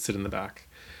and sit in the back."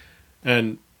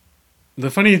 And the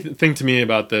funny thing to me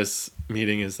about this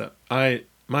meeting is that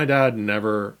my dad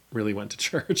never really went to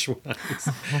church when I was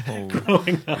Oh,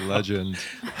 growing up. legend.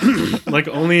 Like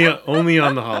only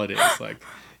on the holidays, like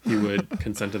he would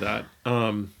consent to that.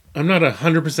 I'm not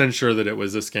 100% sure that it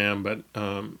was a scam,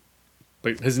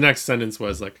 but his next sentence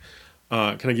was like,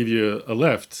 "Can I give you a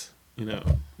lift? You know,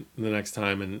 the next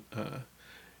time?"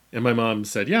 And my mom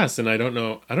said yes, and I don't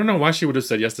know why she would have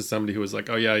said yes to somebody who was like,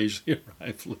 "Oh yeah, I usually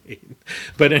arrive late."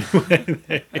 But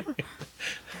anyway,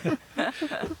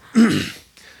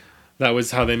 that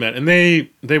was how they met, and they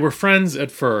were friends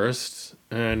at first.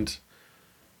 And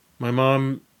my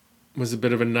mom was a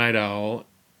bit of a night owl,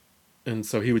 and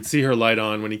so he would see her light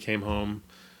on when he came home,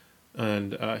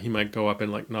 and he might go up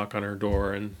and like knock on her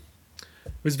door, and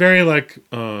it was very like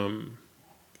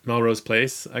Melrose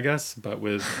Place, I guess, but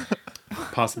with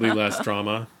possibly less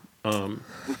drama.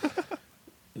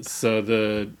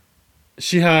 So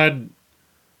she had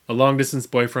a long distance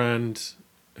boyfriend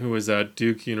who was at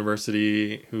Duke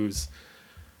University.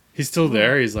 He's still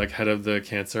there. He's like head of the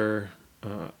cancer.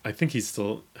 I think he's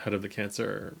still head of the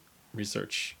cancer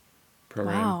research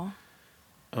program.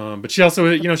 Wow. But she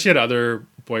also, she had other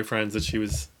boyfriends that she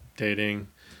was dating.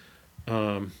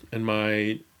 And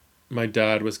my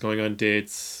dad was going on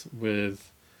dates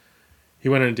he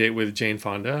went on a date with Jane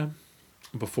Fonda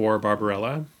before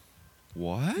Barbarella.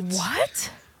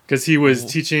 What? Because he was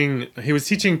teaching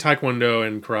Taekwondo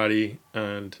and karate,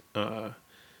 and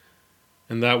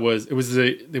it was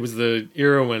the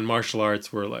era when martial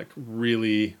arts were like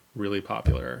really, really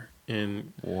popular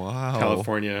in Wow.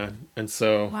 California. And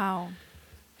so Wow.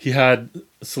 he had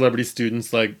celebrity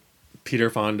students like Peter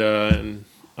Fonda and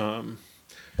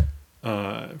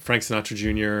Frank Sinatra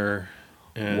Jr.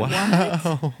 and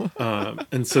Wow.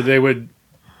 and so they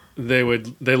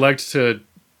liked to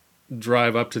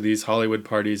drive up to these Hollywood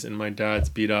parties in my dad's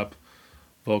beat up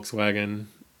Volkswagen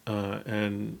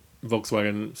and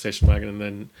Volkswagen station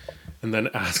wagon, and then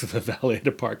ask the valet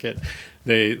to park it.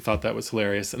 They thought that was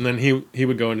hilarious, and then he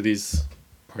would go into these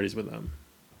parties with them.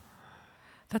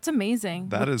 That's amazing.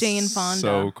 That With is Jane Fonda.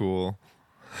 so cool.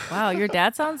 Wow, your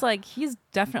dad sounds like he's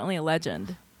definitely a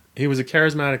legend. He was a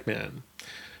charismatic man,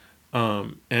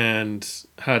 and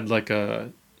had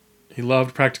he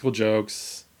loved practical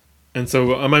jokes. And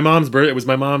so on it was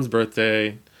my mom's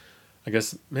birthday, I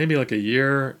guess maybe like a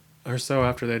year or so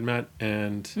after they'd met,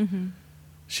 and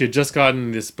she had just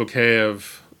gotten this bouquet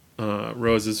of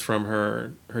roses from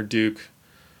her Duke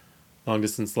long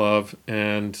distance love,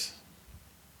 and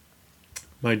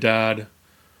my dad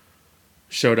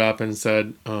showed up and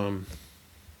said, "So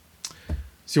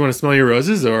you want to smell your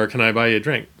roses, or can I buy you a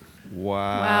drink?"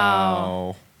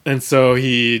 Wow. And so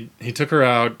he took her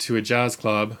out to a jazz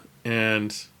club,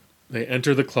 and they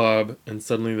enter the club, and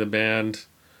suddenly the band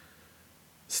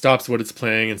stops what it's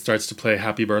playing and starts to play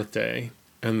Happy Birthday.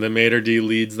 And the maitre d'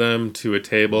 leads them to a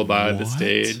table by the What?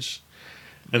 stage.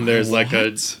 And there's like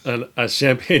a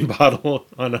champagne bottle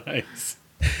on ice.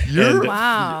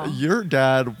 Wow. Your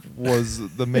dad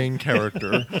was the main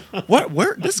character.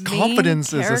 Where this Main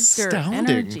confidence is character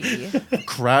astounding. energy.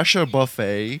 Crash a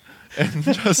buffet and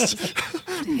just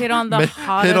Hit on the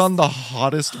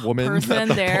hottest woman person at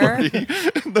the there. party.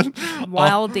 And then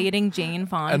while dating Jane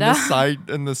Fonda.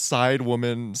 and the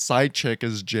side chick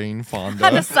is Jane Fonda.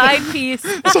 The side piece.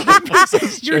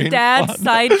 Your Jane dad's Fonda.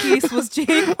 side piece was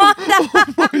Jane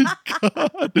Fonda.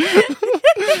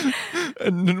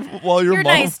 And then while your You're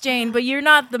mom nice, Jane, but you're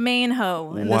not the main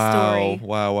hoe in the story.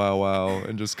 Wow.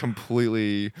 And just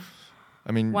completely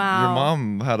I mean, Wow. your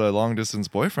mom had a long distance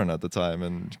boyfriend at the time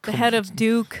and The head of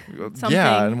Duke something.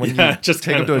 yeah, and when Yeah, you just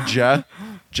take him to a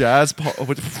jazz bar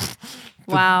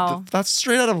Wow. that's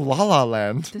straight out of La La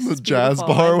Land. This The is jazz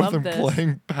beautiful. bar I with love him this.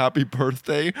 playing Happy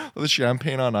Birthday with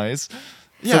champagne on ice. So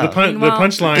Yeah, the Meanwhile-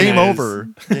 punchline game is, over.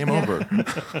 Game over.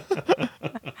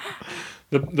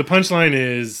 The punchline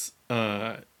is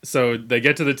so they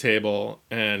get to the table,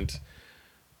 and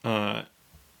my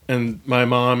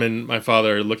mom and my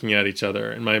father are looking at each other,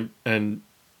 and my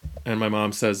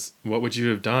mom says, "What would you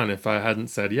have done if I hadn't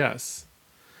said yes?"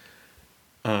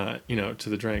 to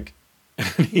the drink. And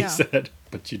he Yeah. said,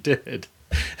 "But you did."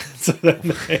 So then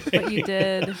But you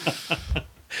did.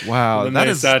 Wow, then that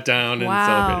they is sat down and celebrated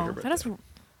her Wow. birthday.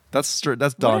 That is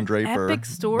that's Don an Draper. epic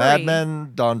story. Mad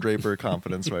Men, Don Draper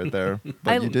confidence right there.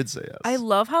 But you did say yes. I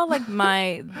love how like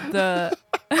the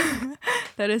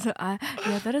that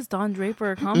is Don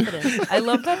Draper confidence. I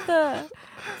love that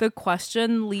the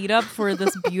question lead up for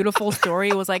this beautiful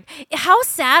story was like, how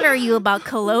sad are you about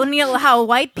colonial, how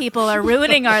white people are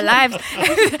ruining our lives?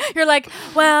 You're like,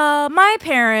 well, my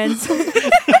parents.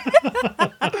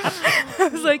 I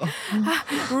was like,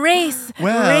 race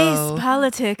Well,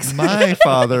 politics. My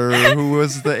father, who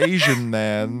was the Asian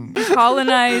man.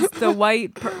 Colonized the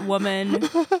white woman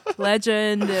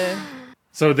legend.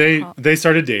 So they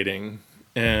started dating,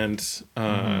 and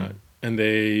and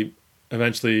they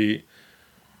eventually,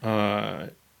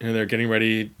 they're getting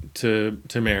ready to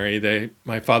marry.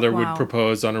 My father would Wow.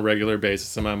 propose on a regular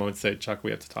basis, and my mom would say, "Chuck,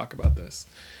 we have to talk about this."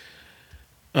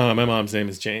 My mom's name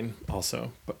is Jane,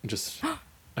 also, but just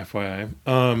FYI.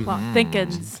 Wow,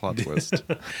 Thinkins. Plot twist.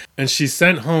 And she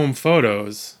sent home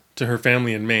photos to her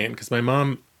family in Maine because my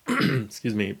mom,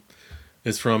 excuse me,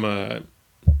 is from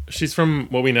she's from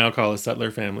what we now call a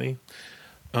settler family.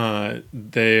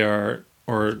 They are,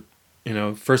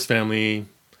 first family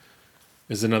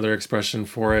is another expression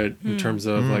for it in terms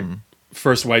of like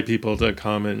first white people to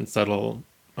come and settle,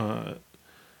 and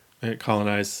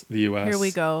colonize the U.S. Here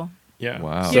we go. Yeah.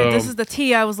 Wow. So, Here, this is the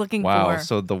tea I was looking Wow, for.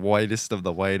 so the whitest of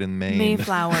the white in Maine.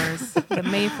 Mayflowers. The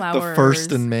Mayflowers. The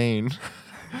first in Maine.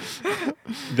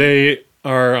 they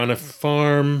are on a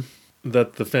farm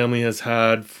that the family has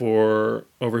had for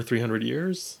over 300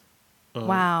 years.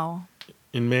 Wow.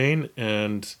 In Maine,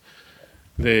 and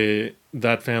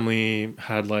that family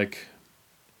had like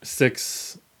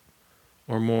 6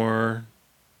 or more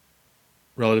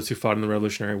relatives who fought in the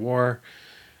Revolutionary War.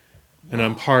 And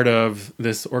I'm part of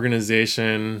this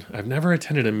organization. I've never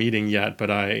attended a meeting yet,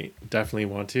 but I definitely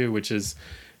want to, which is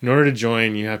in order to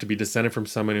join, you have to be descended from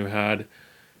someone who had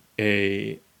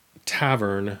a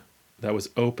tavern that was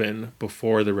open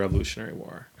before the Revolutionary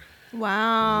War.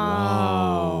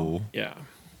 Wow. Oh. Yeah.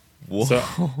 Whoa. So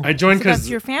I joined So that's because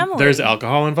your family. there's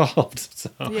alcohol involved. So.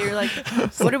 Yeah, you're like,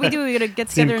 what do we do? We gotta get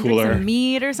Seemed together and drink cooler. some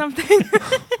meat or something?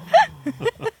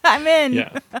 I'm in.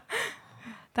 Yeah.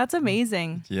 That's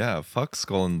amazing. Yeah, fuck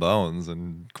Skull and Bones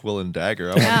and Quill and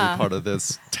Dagger. I want to Yeah. be part of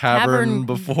this tavern Tavern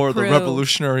before the crew.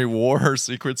 Revolutionary War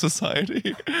secret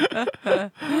society.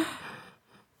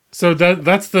 So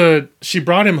that's she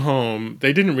brought him home.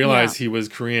 They didn't realize he was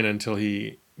Korean until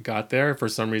he got there. For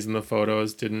some reason, the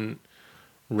photos didn't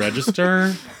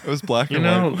register. It was black You and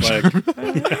know, white.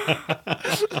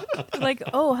 like, Like,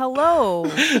 oh,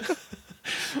 hello.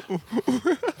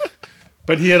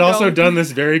 but he had also No. done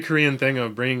this very Korean thing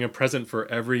of bringing a present for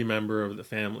every member of the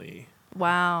family.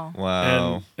 Wow.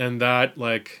 Wow. And that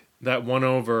won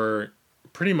over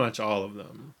pretty much all of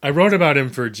them. I wrote about him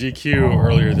for GQ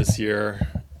earlier this year,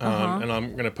 and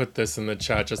I'm going to put this in the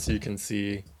chat just so you can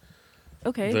see,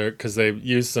 Okay. because they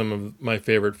used some of my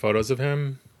favorite photos of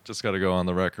him. Just got to go on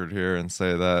the record here and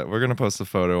say that we're going to post a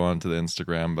photo onto the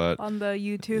Instagram, but On the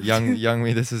YouTube. young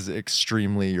me, this is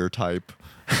extremely your type.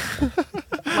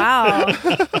 Wow.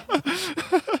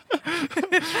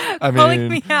 I Calling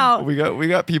mean, me out. we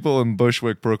got people in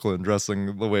Bushwick, Brooklyn,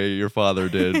 dressing the way your father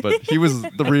did, but he was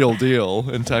the real deal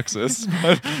in Texas.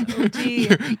 But gee.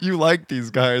 you like these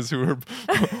guys who are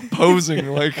posing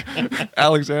like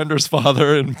Alexander's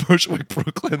father in Bushwick,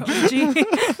 Brooklyn. Gee.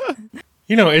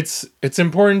 You know, it's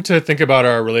important to think about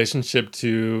our relationship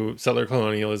to settler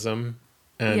colonialism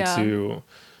and Yeah. to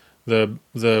but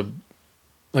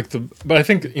I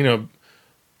think,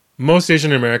 most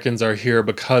Asian Americans are here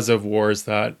because of wars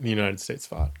that the United States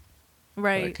fought.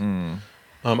 Right.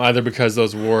 Either because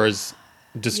those wars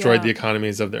destroyed Yeah. the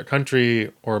economies of their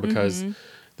country, or because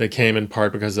they came in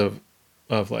part because of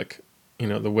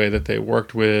the way that they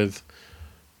worked with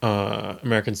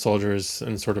American soldiers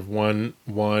and sort of won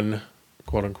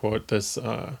quote unquote this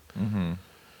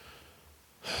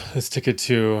this ticket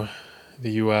to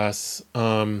the U.S.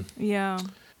 Yeah.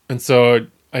 And so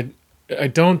I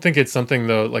don't think it's something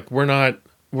though, like we're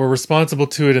responsible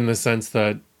to it in the sense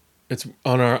that it's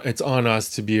on us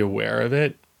to be aware of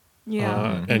it.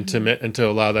 Yeah. And to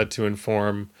allow that to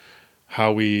inform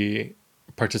how we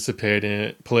participate in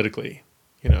it politically,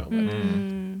 like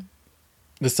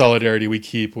the solidarity we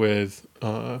keep with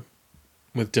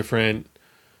different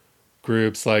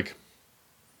groups like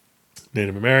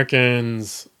Native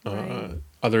Americans, Right.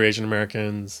 other Asian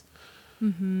Americans,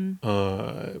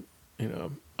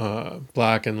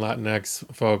 Black and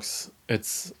Latinx folks.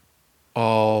 It's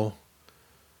all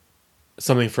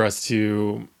something for us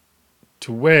to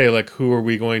weigh, like who are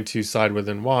we going to side with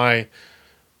and why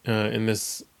in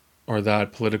this or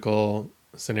that political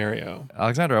scenario.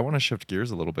 Alexander, I want to shift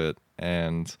gears a little bit,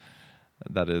 and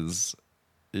that is,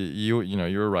 you know,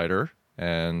 you're a writer,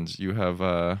 and you have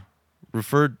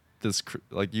referred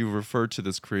to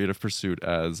this creative pursuit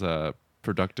as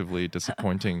productively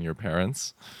disappointing your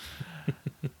parents.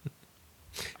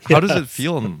 How does it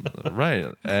feel? Right.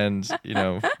 And, you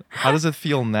know, how does it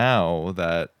feel now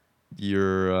that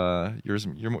you're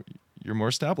more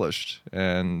established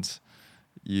and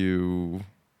you,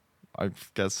 I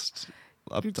guess,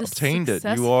 You're just obtained it.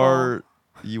 successful.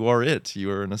 You are it.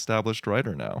 You are an established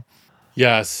writer now.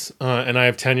 Yes, and I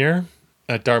have tenure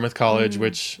at Dartmouth College,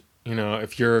 which, you know,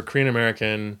 if you're a Korean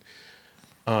American,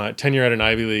 tenure at an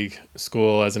Ivy League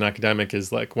school as an academic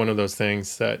is like one of those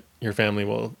things that your family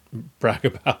will brag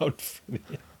about.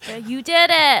 Yeah, you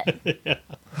did it.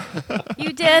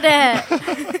 You did it.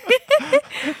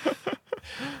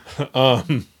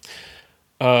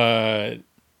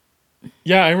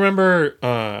 Yeah, I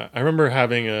remember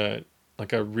having a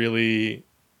really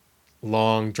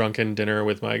long drunken dinner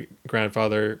with my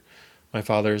grandfather, my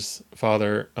father's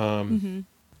father.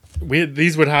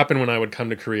 These would happen when I would come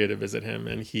to Korea to visit him,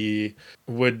 and he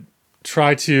would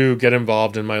try to get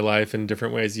involved in my life in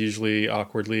different ways, usually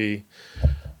awkwardly.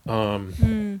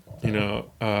 You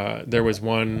know, there was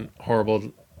one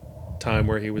horrible time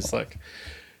where he was like,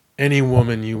 "Any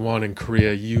woman you want in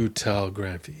Korea, you tell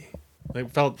Grampy." It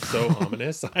felt so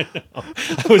ominous. I know.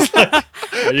 I was like,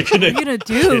 "Are you What are you gonna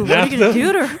do? What are you gonna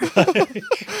do to her?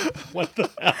 What the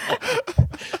hell?"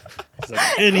 It's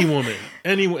like, any woman,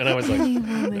 and I was like, Any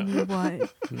woman you want,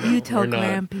 No, you tell we're not.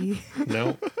 Grampy.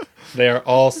 "No, they are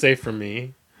all safe from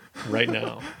me right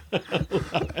now."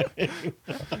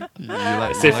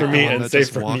 Safe for me and safe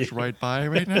for me. Right by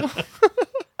right now.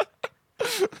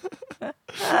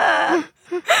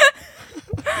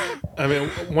 I mean,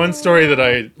 one story that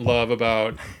I love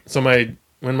about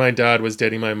when my dad was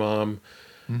dating my mom,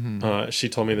 she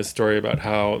told me this story about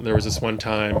how there was this one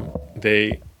time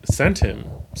they sent him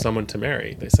someone to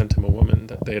marry. They sent him a woman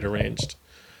that they had arranged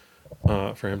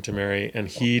for him to marry, and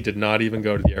he did not even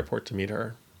go to the airport to meet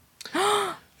her.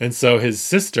 And so his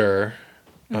sister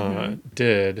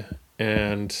did,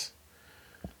 and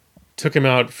took him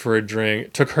out for a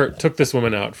drink. Took this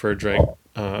woman out for a drink,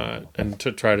 and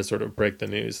to try to sort of break the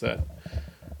news that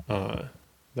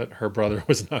her brother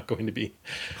was not going to be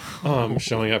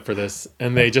showing up for this.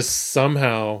 And they just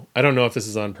somehow, I don't know if this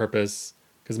is on purpose,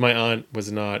 because my aunt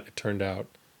was not, it turned out,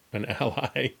 an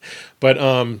ally, but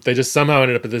they just somehow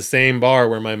ended up at the same bar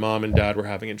where my mom and dad were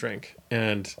having a drink.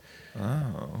 And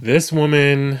this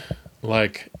woman,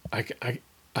 like, I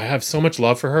have so much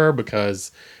love for her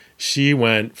because she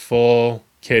went full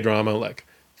K-drama, like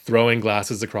throwing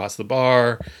glasses across the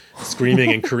bar,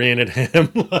 screaming in Korean at him.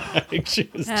 Like, she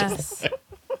was just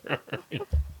like,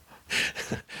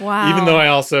 Wow. even though I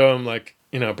also am, like,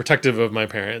 you know, protective of my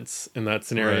parents in that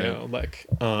scenario, like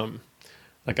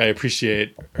I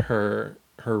appreciate her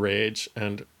rage.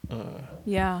 And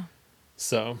Yeah.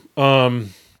 so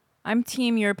I'm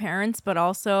team your parents, but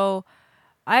also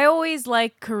I always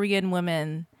like Korean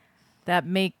women that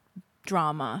make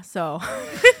drama. So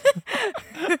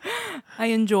I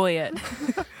enjoy it.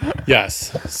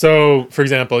 yes. So, for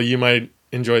example, you might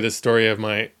enjoy this story of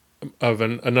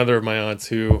another of my aunts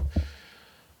who,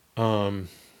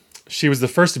 she was the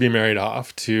first to be married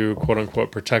off to, quote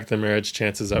unquote, protect the marriage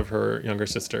chances of her younger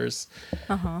sisters.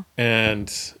 And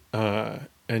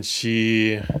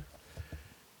she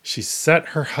set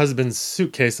her husband's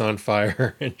suitcase on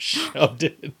fire and shoved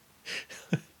it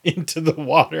into the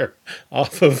water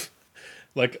off of,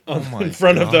 like, in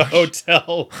front of the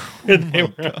hotel where they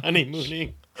were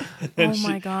honeymooning. And then Oh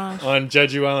my gosh. on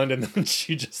Jeju Island, and then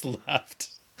she just left.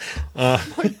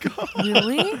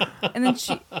 Really? And then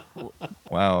she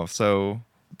Wow. So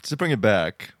to bring it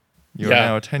back, you are Yeah.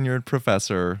 now a tenured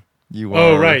professor. You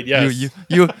Oh, are, right, yes.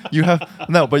 You have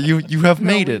no, but you have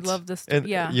made we it. love this- And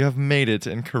yeah. You have made it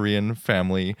in Korean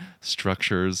family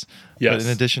structures. But Yes.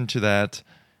 in addition to that,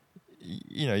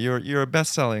 you know, you're a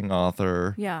best-selling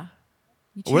author. yeah.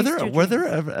 You Were chased there your were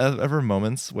there dreams. ever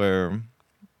moments where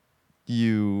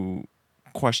you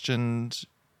questioned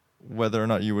whether or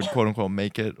not you would, quote unquote,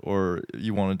 make it, or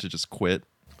you wanted to just quit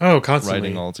Oh, constantly.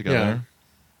 writing altogether?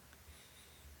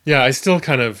 Yeah, I still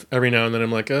kind of, every now and then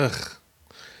I'm like, ugh.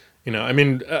 You know, I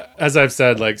mean, as I've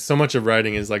said, like, so much of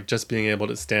writing is like just being able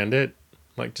to stand it,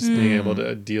 like just being able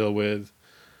to deal with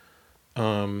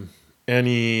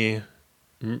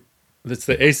it's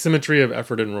the asymmetry of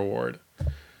effort and reward.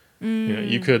 You know,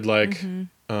 you could, like,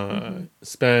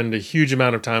 spend a huge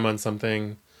amount of time on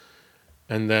something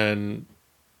and then,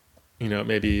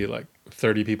 maybe like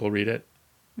 30 people read it.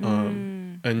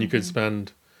 And you could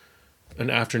spend an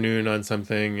afternoon on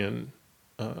something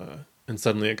and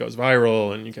suddenly it goes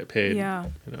viral and you get paid. Yeah.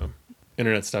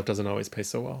 Internet stuff doesn't always pay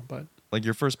so well, but Like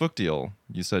your first book deal,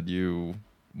 you said you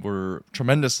were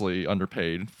tremendously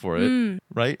underpaid for it,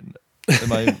 right?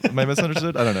 Am I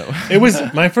misunderstood? I don't know. it was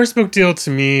my first book deal to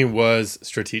me was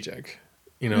strategic.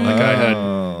 I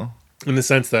had, in the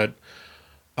sense that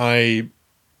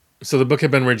so the book had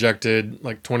been rejected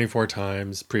like 24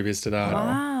 times previous to that.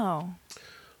 Wow.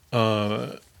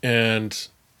 But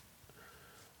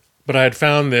I had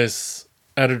found this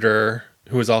editor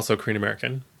who was also Korean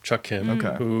American, Chuck Kim,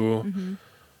 Okay.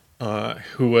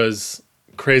 who was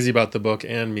crazy about the book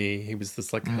and me. He was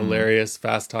this like hilarious,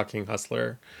 fast talking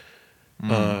hustler.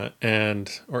 Or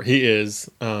he is,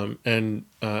 and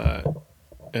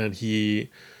he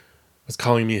was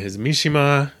calling me his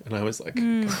Mishima, and I was like,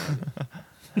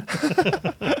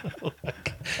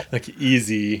 like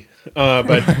easy,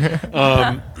 but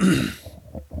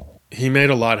he made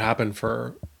a lot happen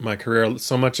for my career.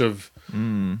 So much of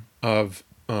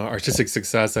artistic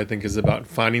success, I think, is about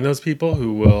finding those people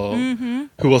who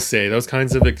will say those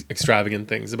kinds of extravagant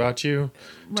things about you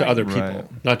to other people,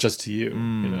 not just to you.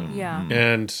 Yeah.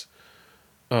 And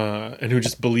who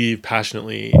just believe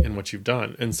passionately in what you've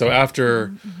done. And so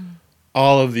after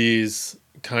all of these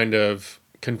kind of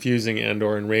confusing and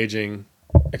or enraging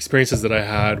experiences that I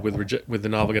had with the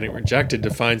novel getting rejected, to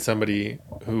find somebody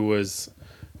who was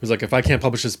like, if I can't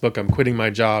publish this book, I'm quitting my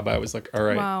job. I was like, all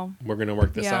right, we're going to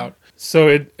work this out.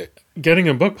 So getting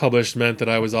a book published meant that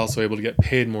I was also able to get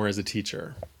paid more as a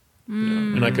teacher.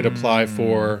 And I could apply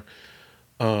for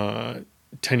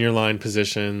tenure line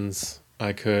positions.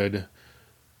 I could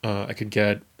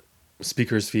get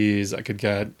speakers fees. I could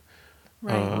get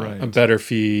a better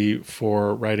fee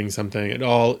for writing something.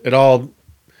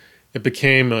 It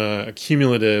became a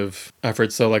cumulative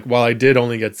effort. So like, while I did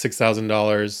only get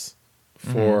 $6,000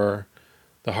 for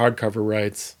the hardcover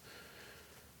rights,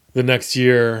 the next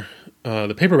year,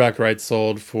 the paperback rights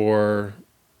sold for,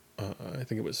 I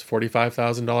think it was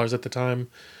 $45,000 at the time.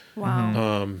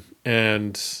 Wow.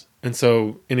 And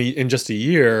so in just a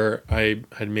year, I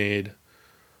had made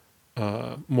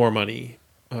more money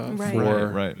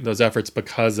for those efforts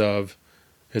because of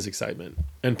his excitement.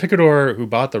 And Picador, who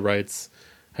bought the rights,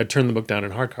 had turned the book down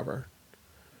in hardcover.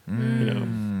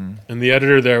 And the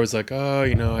editor there was like, oh,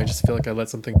 I just feel like I let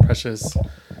something precious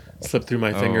slip through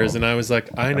my fingers. And I was like,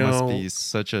 I know. That must be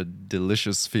such a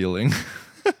delicious feeling.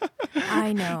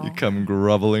 I know. You come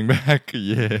groveling back.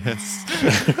 Yes.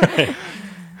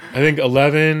 I think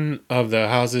 11 of the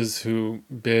houses who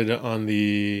bid on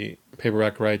the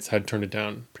paperback rights had turned it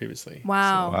down previously.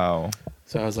 Wow.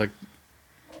 So I was like,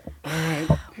 all right.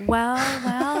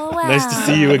 Well. Nice to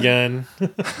see you again.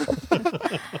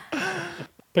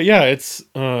 But yeah, it's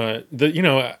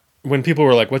when people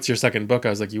were like, what's your second book? I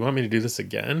was like, you want me to do this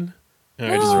again?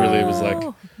 And I just really was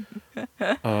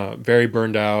like very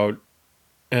burned out.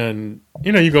 And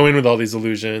you go in with all these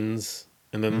illusions,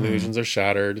 and then the illusions are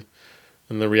shattered,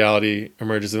 and the reality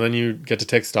emerges, and then you get to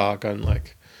take stock on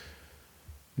like,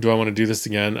 do I want to do this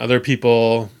again? Other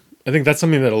people, I think that's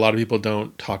something that a lot of people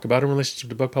don't talk about in relationship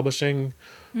to book publishing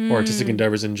or artistic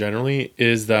endeavors in generally,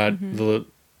 is that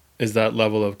that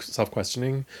level of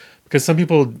self-questioning, because some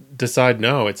people decide,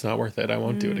 no, it's not worth it, I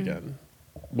won't do it again.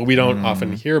 But we don't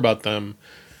often hear about them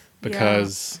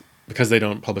because they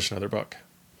don't publish another book,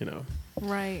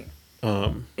 Right.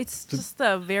 It's just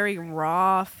a very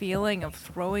raw feeling of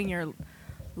throwing your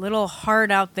little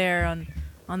heart out there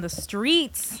on the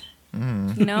streets.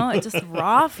 It's just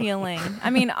raw feeling. I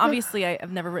mean, obviously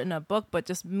I've never written a book, but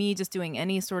just me just doing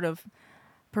any sort of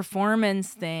performance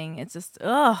thing, it's just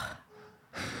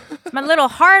it's my little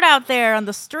heart out there on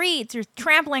the streets. You're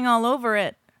trampling all over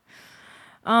it.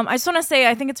 I just want to say,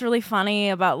 I think it's really funny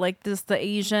about like the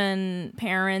Asian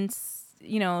parents,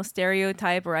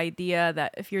 stereotype or idea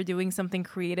that if you're doing something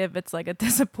creative, it's like a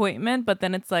disappointment. But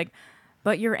then it's like,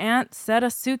 but your aunt set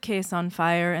a suitcase on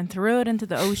fire and threw it into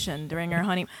the ocean during her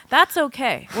honeymoon. That's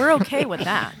okay. We're okay with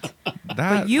that.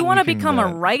 But you want to become a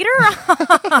writer?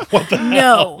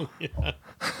 No. Yeah.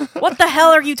 What the hell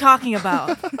are you talking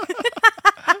about?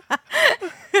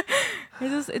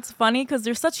 It's funny because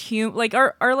they're such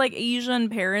our like Asian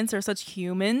parents are such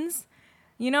humans,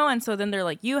 and so then they're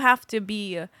like, you have to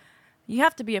be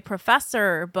a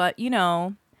professor, but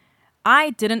I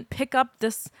didn't pick up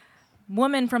this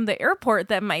woman from the airport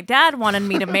that my dad wanted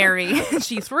me to marry.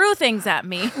 She threw things at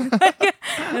me.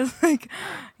 It's like,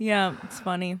 yeah, it's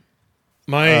funny.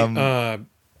 I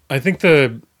think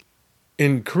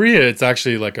in Korea, it's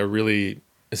actually like a really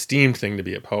esteemed thing to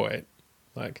be a poet.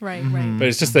 Like, Right, right. but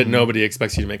it's just that nobody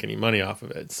expects you to make any money off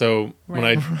of it. So when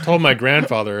I Right. told my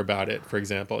grandfather about it, for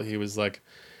example, he was like,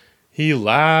 he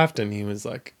laughed and he was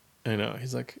like,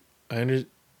 he's like,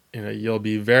 you'll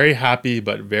be very happy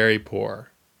but very poor.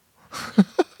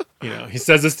 He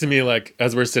says this to me like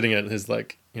as we're sitting at his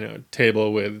like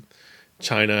table with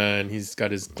china, and he's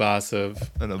got his glass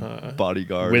of And a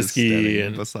bodyguard whiskey is standing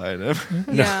and beside him.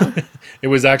 Yeah. it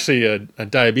was actually a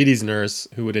diabetes nurse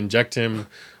who would inject him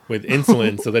with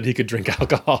insulin so that he could drink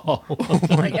alcohol.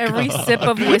 Like every sip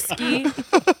of whiskey.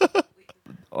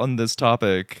 On this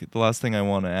topic, the last thing I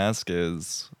want to ask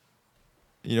is,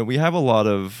 we have a lot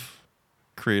of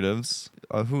creatives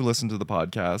who listen to the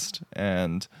podcast,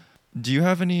 and do you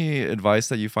have any advice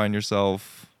that you find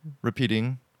yourself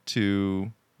repeating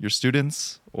to your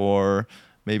students, or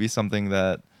maybe something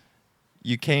that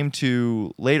you came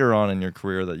to later on in your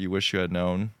career that you wish you had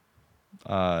known,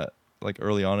 like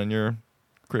early on in your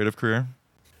creative career?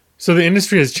 So the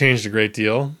industry has changed a great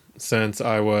deal since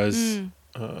I was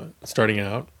starting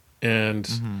out, and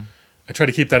I try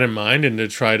to keep that in mind and to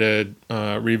try to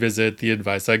revisit the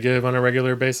advice I give on a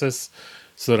regular basis,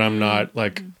 so that I'm not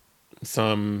like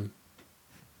some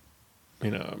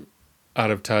out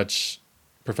of touch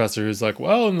professor who's like,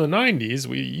 well, in the 90s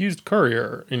we used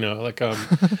Courier, like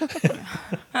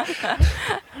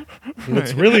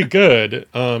it's really good.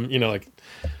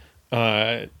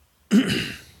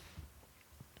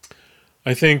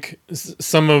 I think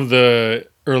some of the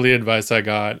early advice I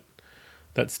got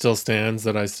that still stands,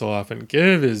 that I still often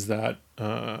give, is that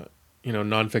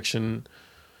nonfiction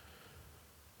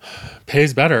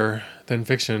pays better than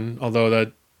fiction,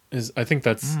 although I think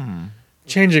that's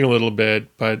changing a little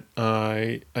bit, but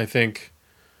I think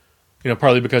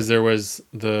partly because there was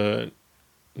the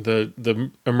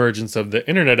emergence of the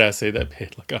internet essay that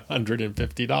paid like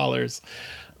 $150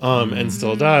 and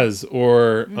still does,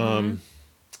 or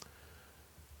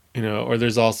or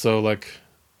there's also like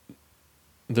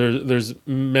there's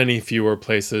many fewer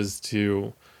places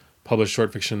to publish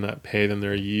short fiction that pay than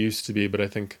there used to be, but I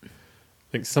think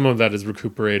some of that is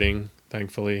recuperating,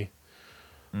 thankfully.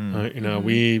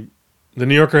 The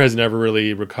New Yorker has never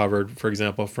really recovered, for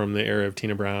example, from the era of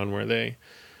Tina Brown, where they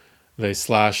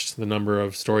slashed the number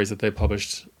of stories that they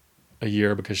published a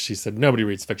year because she said nobody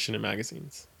reads fiction in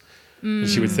magazines. And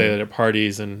she would say that at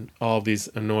parties, and all of these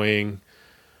annoying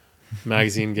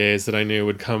magazine gays that I knew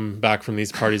would come back from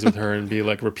these parties with her and be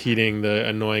like repeating the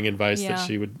annoying advice that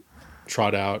she would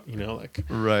trot out, like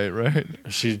Right.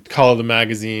 she'd call the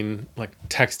magazine like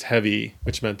text heavy,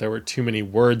 which meant there were too many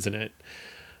words in it.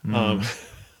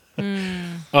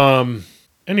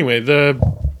 Anyway,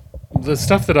 the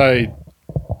stuff that I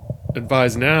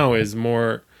advise now is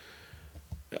more,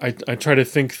 I try to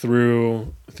think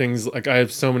through things. Like, I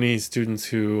have so many students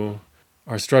who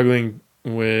are struggling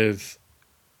with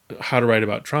how to write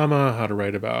about trauma, how to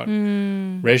write about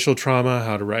racial trauma,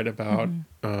 how to write about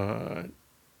the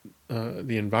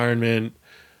environment,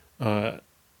 and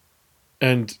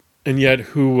yet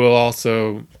who will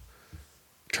also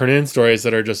turn in stories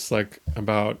that are just like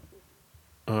about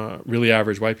really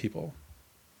average white people.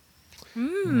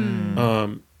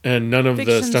 And none of the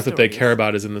Fiction stuff that they stories. care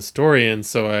about is in the story. And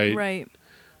so Right.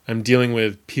 I'm dealing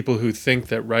with people who think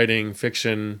that writing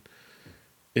fiction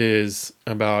is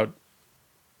about,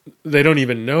 they don't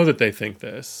even know that they think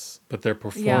this, but they're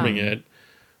performing it.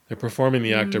 They're performing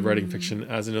the act of writing fiction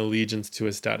as an allegiance to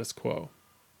a status quo.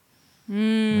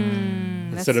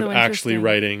 Instead of actually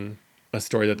writing a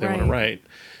story that they want to write.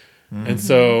 And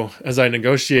so as I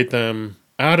negotiate them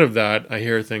out of that, I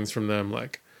hear things from them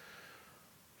like,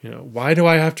 why do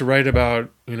I have to write about,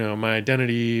 my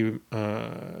identity?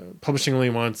 Publishing only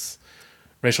wants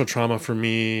racial trauma for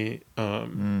me.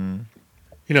 And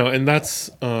that's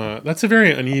a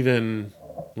very uneven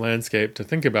landscape to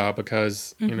think about,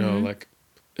 because, like,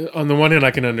 on the one hand,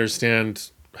 I can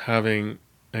understand having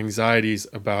anxieties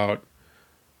about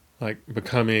like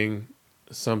becoming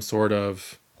some sort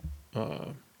of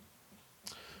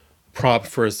prop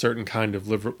for a certain kind of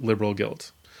liberal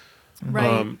guilt.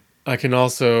 Right. I can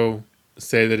also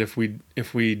say that if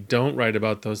we don't write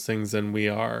about those things, then we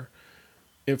are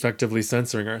effectively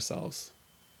censoring ourselves.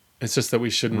 It's just that we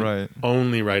shouldn't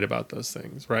only write about those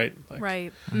things, right? Like,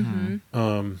 Right.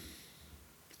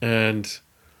 And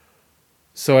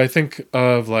so I think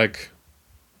of like,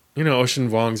 Ocean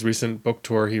Vuong's recent book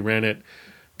tour. He ran it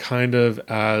kind of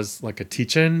as like a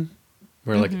teach-in,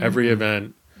 where like every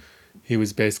event, he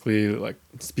was basically like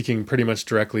speaking pretty much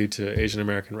directly to Asian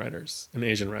American writers and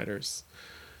Asian writers,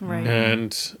 Right.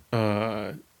 and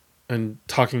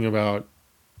talking about,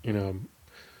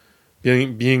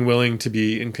 being willing to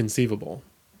be inconceivable,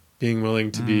 being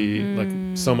willing to be like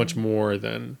so much more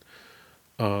than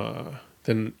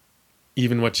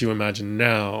even what you imagine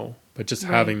now, but just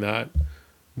Right. having that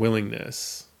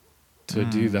willingness to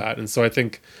do that. And so I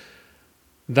think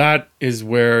that is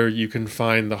where you can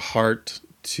find the heart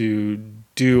to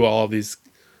do all these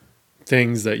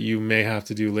things that you may have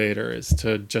to do later, is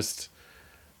to just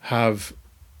have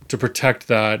to protect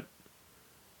that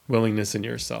willingness in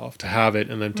yourself, to have it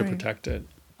and then to Right. protect it.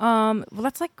 Well,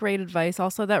 that's like great advice.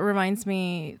 Also, that reminds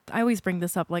me, I always bring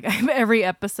this up like every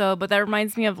episode, but that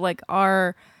reminds me of like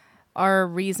our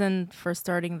reason for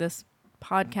starting this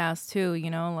podcast too,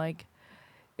 you know, like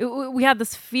we had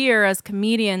this fear as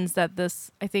comedians that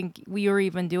this, I think we were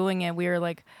even doing it. We were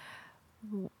like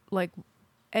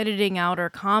editing out our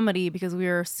comedy because we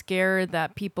were scared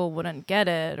that people wouldn't get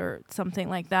it or something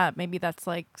like that. Maybe that's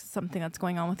like something that's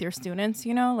going on with your students,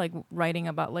 you know, like writing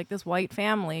about like this white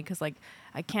family, because like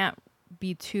I can't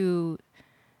be too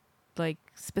like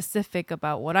specific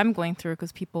about what I'm going through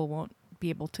because people won't be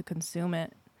able to consume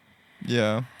it.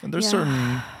 Yeah. And there's Yeah.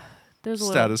 certain There's a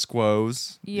little, status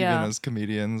quos, Yeah. even as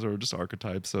comedians, or just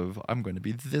archetypes of I'm going to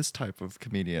be this type of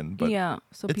comedian. But yeah,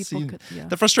 so it people seemed- could, yeah,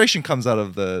 the frustration comes out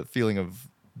of the feeling of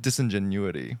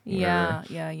disingenuity. yeah,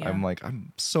 where yeah. I'm like,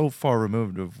 I'm so far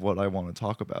removed of what I want to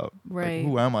talk about. Right. Like,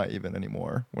 who am I even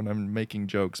anymore when I'm making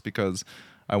jokes because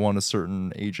I want a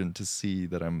certain agent to see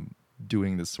that I'm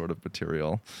doing this sort of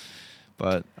material.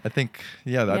 But I think, I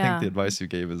Yeah. think the advice you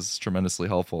gave is tremendously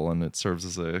helpful, and it serves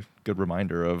as a good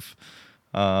reminder of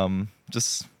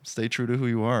just stay true to who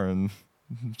you are and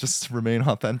just remain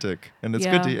authentic. And it's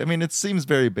good Yeah. to, I mean, it seems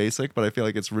very basic, but I feel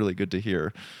like it's really good to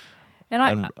hear and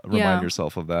and remind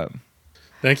yourself of that.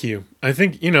 Thank you. I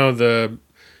think, you know,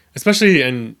 especially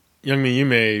in Youngmi, you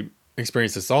may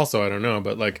experience this also, I don't know,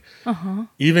 but like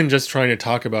even just trying to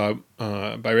talk about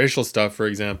biracial stuff, for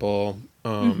example,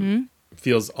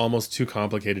 feels almost too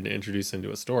complicated to introduce into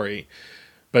a story.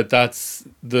 But that's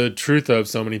the truth of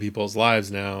so many people's lives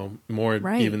now, more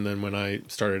Right. even than when I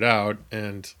started out,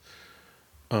 and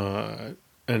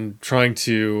trying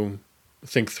to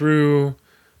think through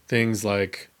things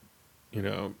like, you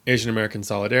know, Asian American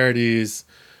solidarities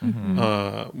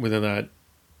within that,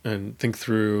 and think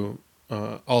through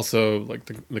also like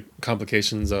the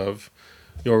complications of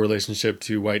your relationship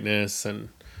to whiteness and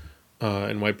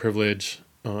white privilege.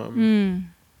 You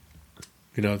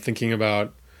know, thinking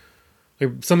about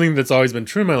like, something that's always been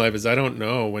true in my life is I don't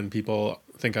know when people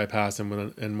think I pass and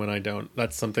when I don't.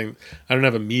 That's something I don't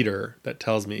have a meter that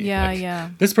tells me. Yeah, like, yeah.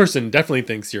 This person definitely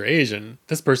thinks you're Asian.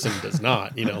 This person does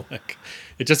not. You know, like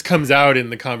it just comes out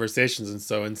in the conversations, and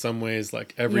so in some ways,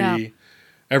 like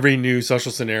every new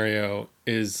social scenario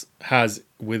has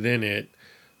within it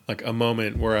like a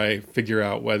moment where I figure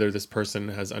out whether this person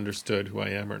has understood who I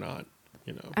am or not.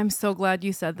 You know. I'm so glad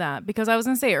you said that, because I was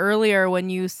going to say earlier when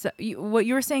what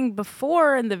you were saying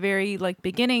before in the very like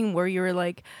beginning, where you were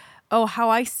like, oh, how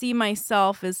I see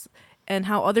myself is, and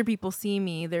how other people see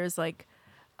me. There's like,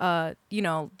 you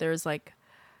know, there's like,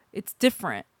 it's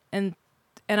different. And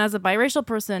as a biracial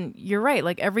person, you're right.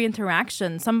 Like every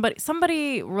interaction,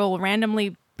 somebody will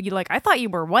randomly be like, I thought you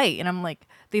were white. And I'm like,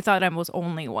 they thought I was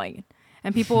only white.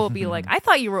 And people will be like, I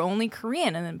thought you were only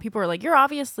Korean. And then people are like, you're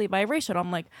obviously biracial. And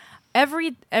I'm like,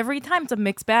 every time it's a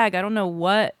mixed bag. I don't know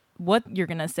what you're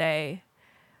gonna say.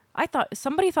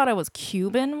 Somebody thought I was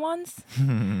Cuban once.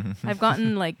 I've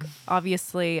gotten like,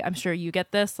 obviously, I'm sure you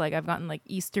get this. Like I've gotten like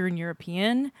Eastern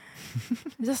European.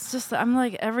 just I'm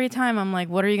like, every time I'm like,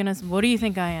 what do you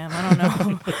think I am? I don't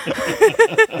know.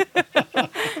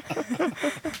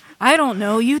 I don't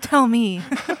know. You tell me.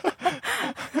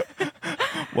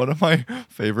 One of my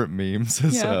favorite memes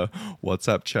is Yeah. a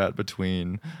WhatsApp chat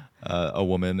between a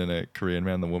woman and a Korean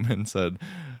man. The woman said,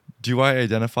 "Do I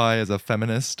identify as a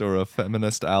feminist or a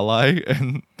feminist ally?"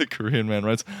 And the Korean man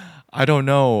writes, "I don't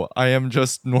know. I am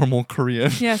just normal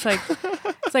Korean." Yeah, it's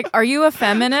like, are you a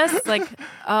feminist? Like,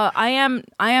 I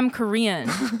am Korean.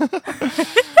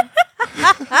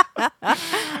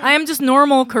 I am just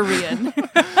normal Korean.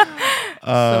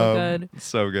 So good.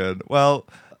 So good. Well,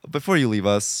 before you leave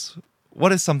us,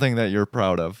 what is something that you're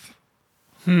proud of?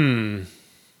 I'm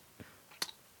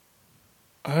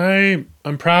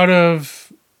proud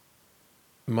of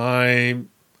my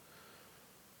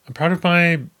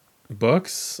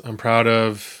books. I'm proud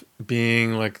of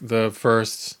being like the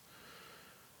first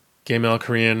gay male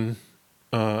Korean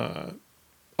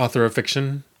author of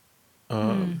fiction.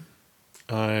 I'm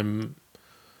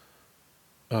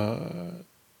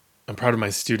proud of my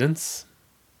students,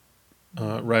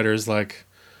 writers like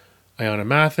Ayanna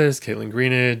Mathis, Caitlin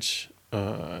Greenidge,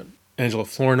 Angela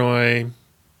Flournoy.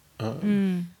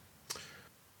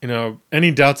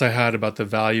 any doubts I had about the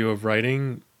value of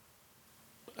writing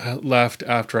left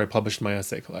after I published my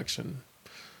essay collection,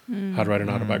 How to Write an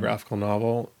Autobiographical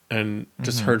Novel, and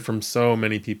just heard from so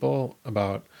many people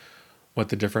about what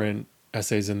the different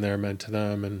essays in there meant to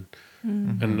them,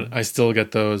 and I still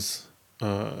get those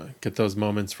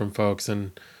moments from folks,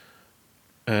 and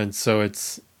so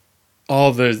it's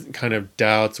all the kind of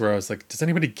doubts where I was like, does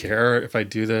anybody care if I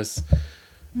do this?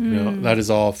 That is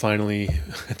all finally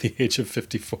at the age of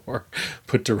 54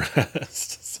 put to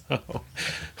rest. So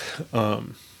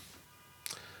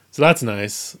that's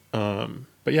nice.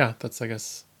 But yeah, that's, I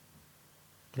guess,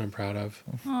 what I'm proud of.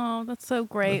 Oh, that's so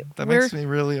great. That makes me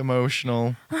really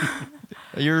emotional.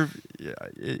 I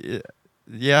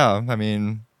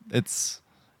mean, it's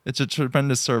a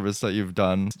tremendous service that you've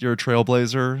done. You're a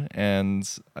trailblazer, and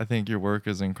I think your work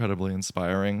is incredibly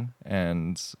inspiring.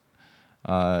 And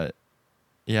I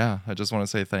just want to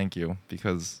say thank you,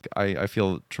 because I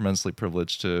feel tremendously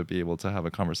privileged to be able to have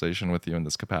a conversation with you in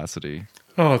this capacity.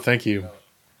 Oh, thank you.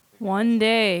 One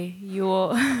day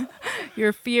your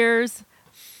fears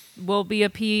will be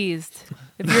appeased.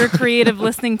 If you're creative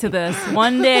listening to this,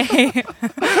 one day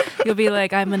you'll be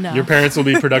like, I'm enough. Your parents will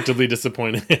be productively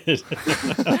disappointed.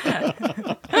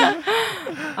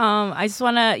 I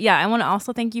want to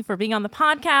also thank you for being on the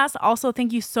podcast. Also,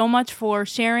 thank you so much for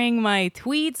sharing my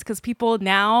tweets, because people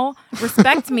now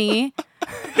respect me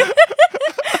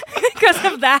because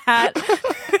of that.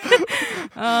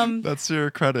 That's your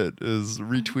credit, is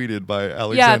retweeted by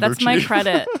Alexander Yeah, that's Chi. my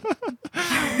credit.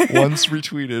 Once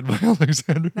retweeted by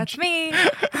Alexander That's Chi. me.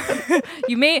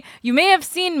 You may have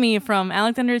seen me from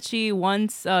Alexander Chi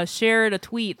once shared a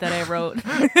tweet that I wrote.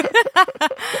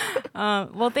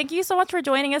 Well, thank you so much for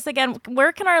joining us again.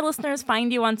 Where can our listeners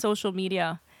find you on social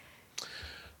media?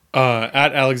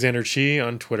 At Alexander Chi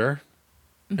on Twitter,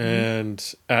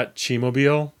 and at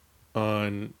Chimobile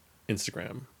on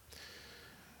Instagram.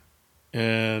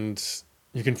 And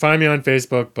you can find me on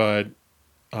Facebook, but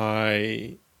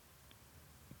I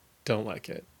don't like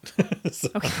it.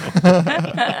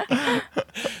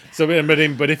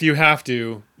 But if you have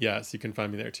to, yes, you can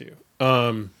find me there too.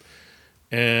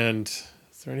 And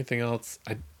is there anything else?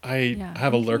 I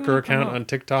have a lurker account on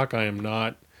TikTok. I am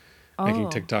not making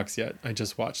TikToks yet. I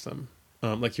just watch them,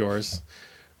 like yours,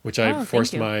 which I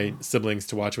forced my siblings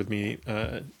to watch with me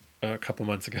a couple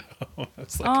months ago. I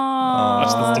was like,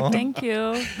 oh, thank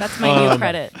you. That's my new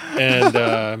credit. And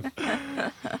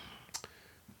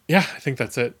I think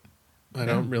that's it. I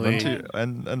don't really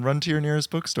run to your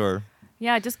nearest bookstore.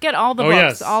 Yeah, just get all the books.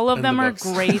 Yes, all of and them the are books.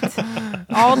 great.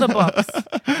 All the books.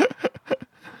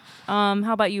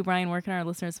 How about you, Brian? Where can our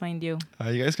listeners find you?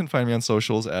 You guys can find me on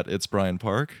socials at It's Brian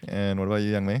Park. And what about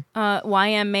you, Youngmi?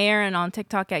 YM Mayer, and on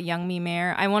TikTok at Youngmi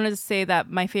Mayer. I wanted to say that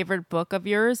my favorite book of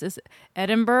yours is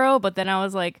Edinburgh, but then I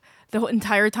was like, the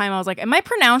entire time I was like, am I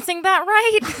pronouncing that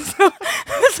right? So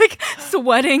I was like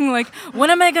sweating, like, when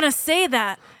am I gonna say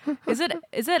that? Is it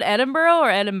Edinburgh or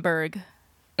Edinburgh?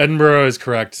 Edinburgh is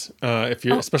correct.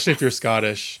 Especially if you're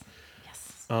Scottish.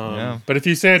 But if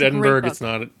you say it Edinburgh, it's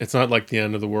not like the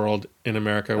end of the world in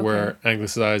America, where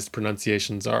anglicized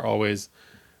pronunciations are always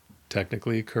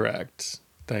technically correct,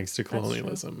 thanks to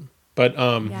colonialism. But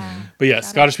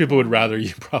Scottish people would rather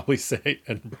you probably say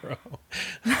Edinburgh.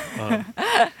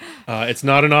 It's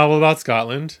not a novel about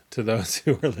Scotland, to those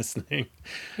who are listening.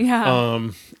 Yeah.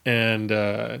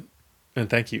 And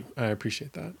thank you. I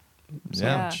appreciate that.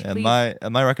 And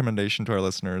my recommendation to our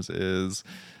listeners is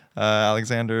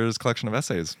Alexander's collection of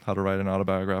essays, How to Write an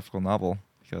Autobiographical Novel,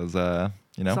 because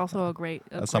it's also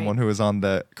as someone who is on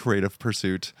the creative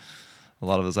pursuit, a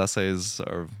lot of his essays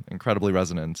are incredibly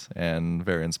resonant and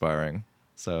very inspiring.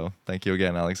 So thank you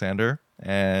again, Alexander.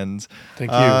 And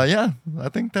thank you. I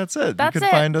think that's it. That's you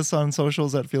can find us on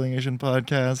socials at Feeling Asian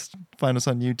Podcast. Find us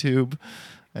on YouTube.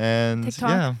 And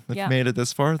TikTok. If you made it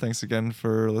this far, thanks again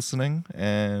for listening,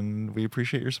 and we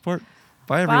appreciate your support.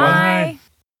 Bye, everyone. Bye.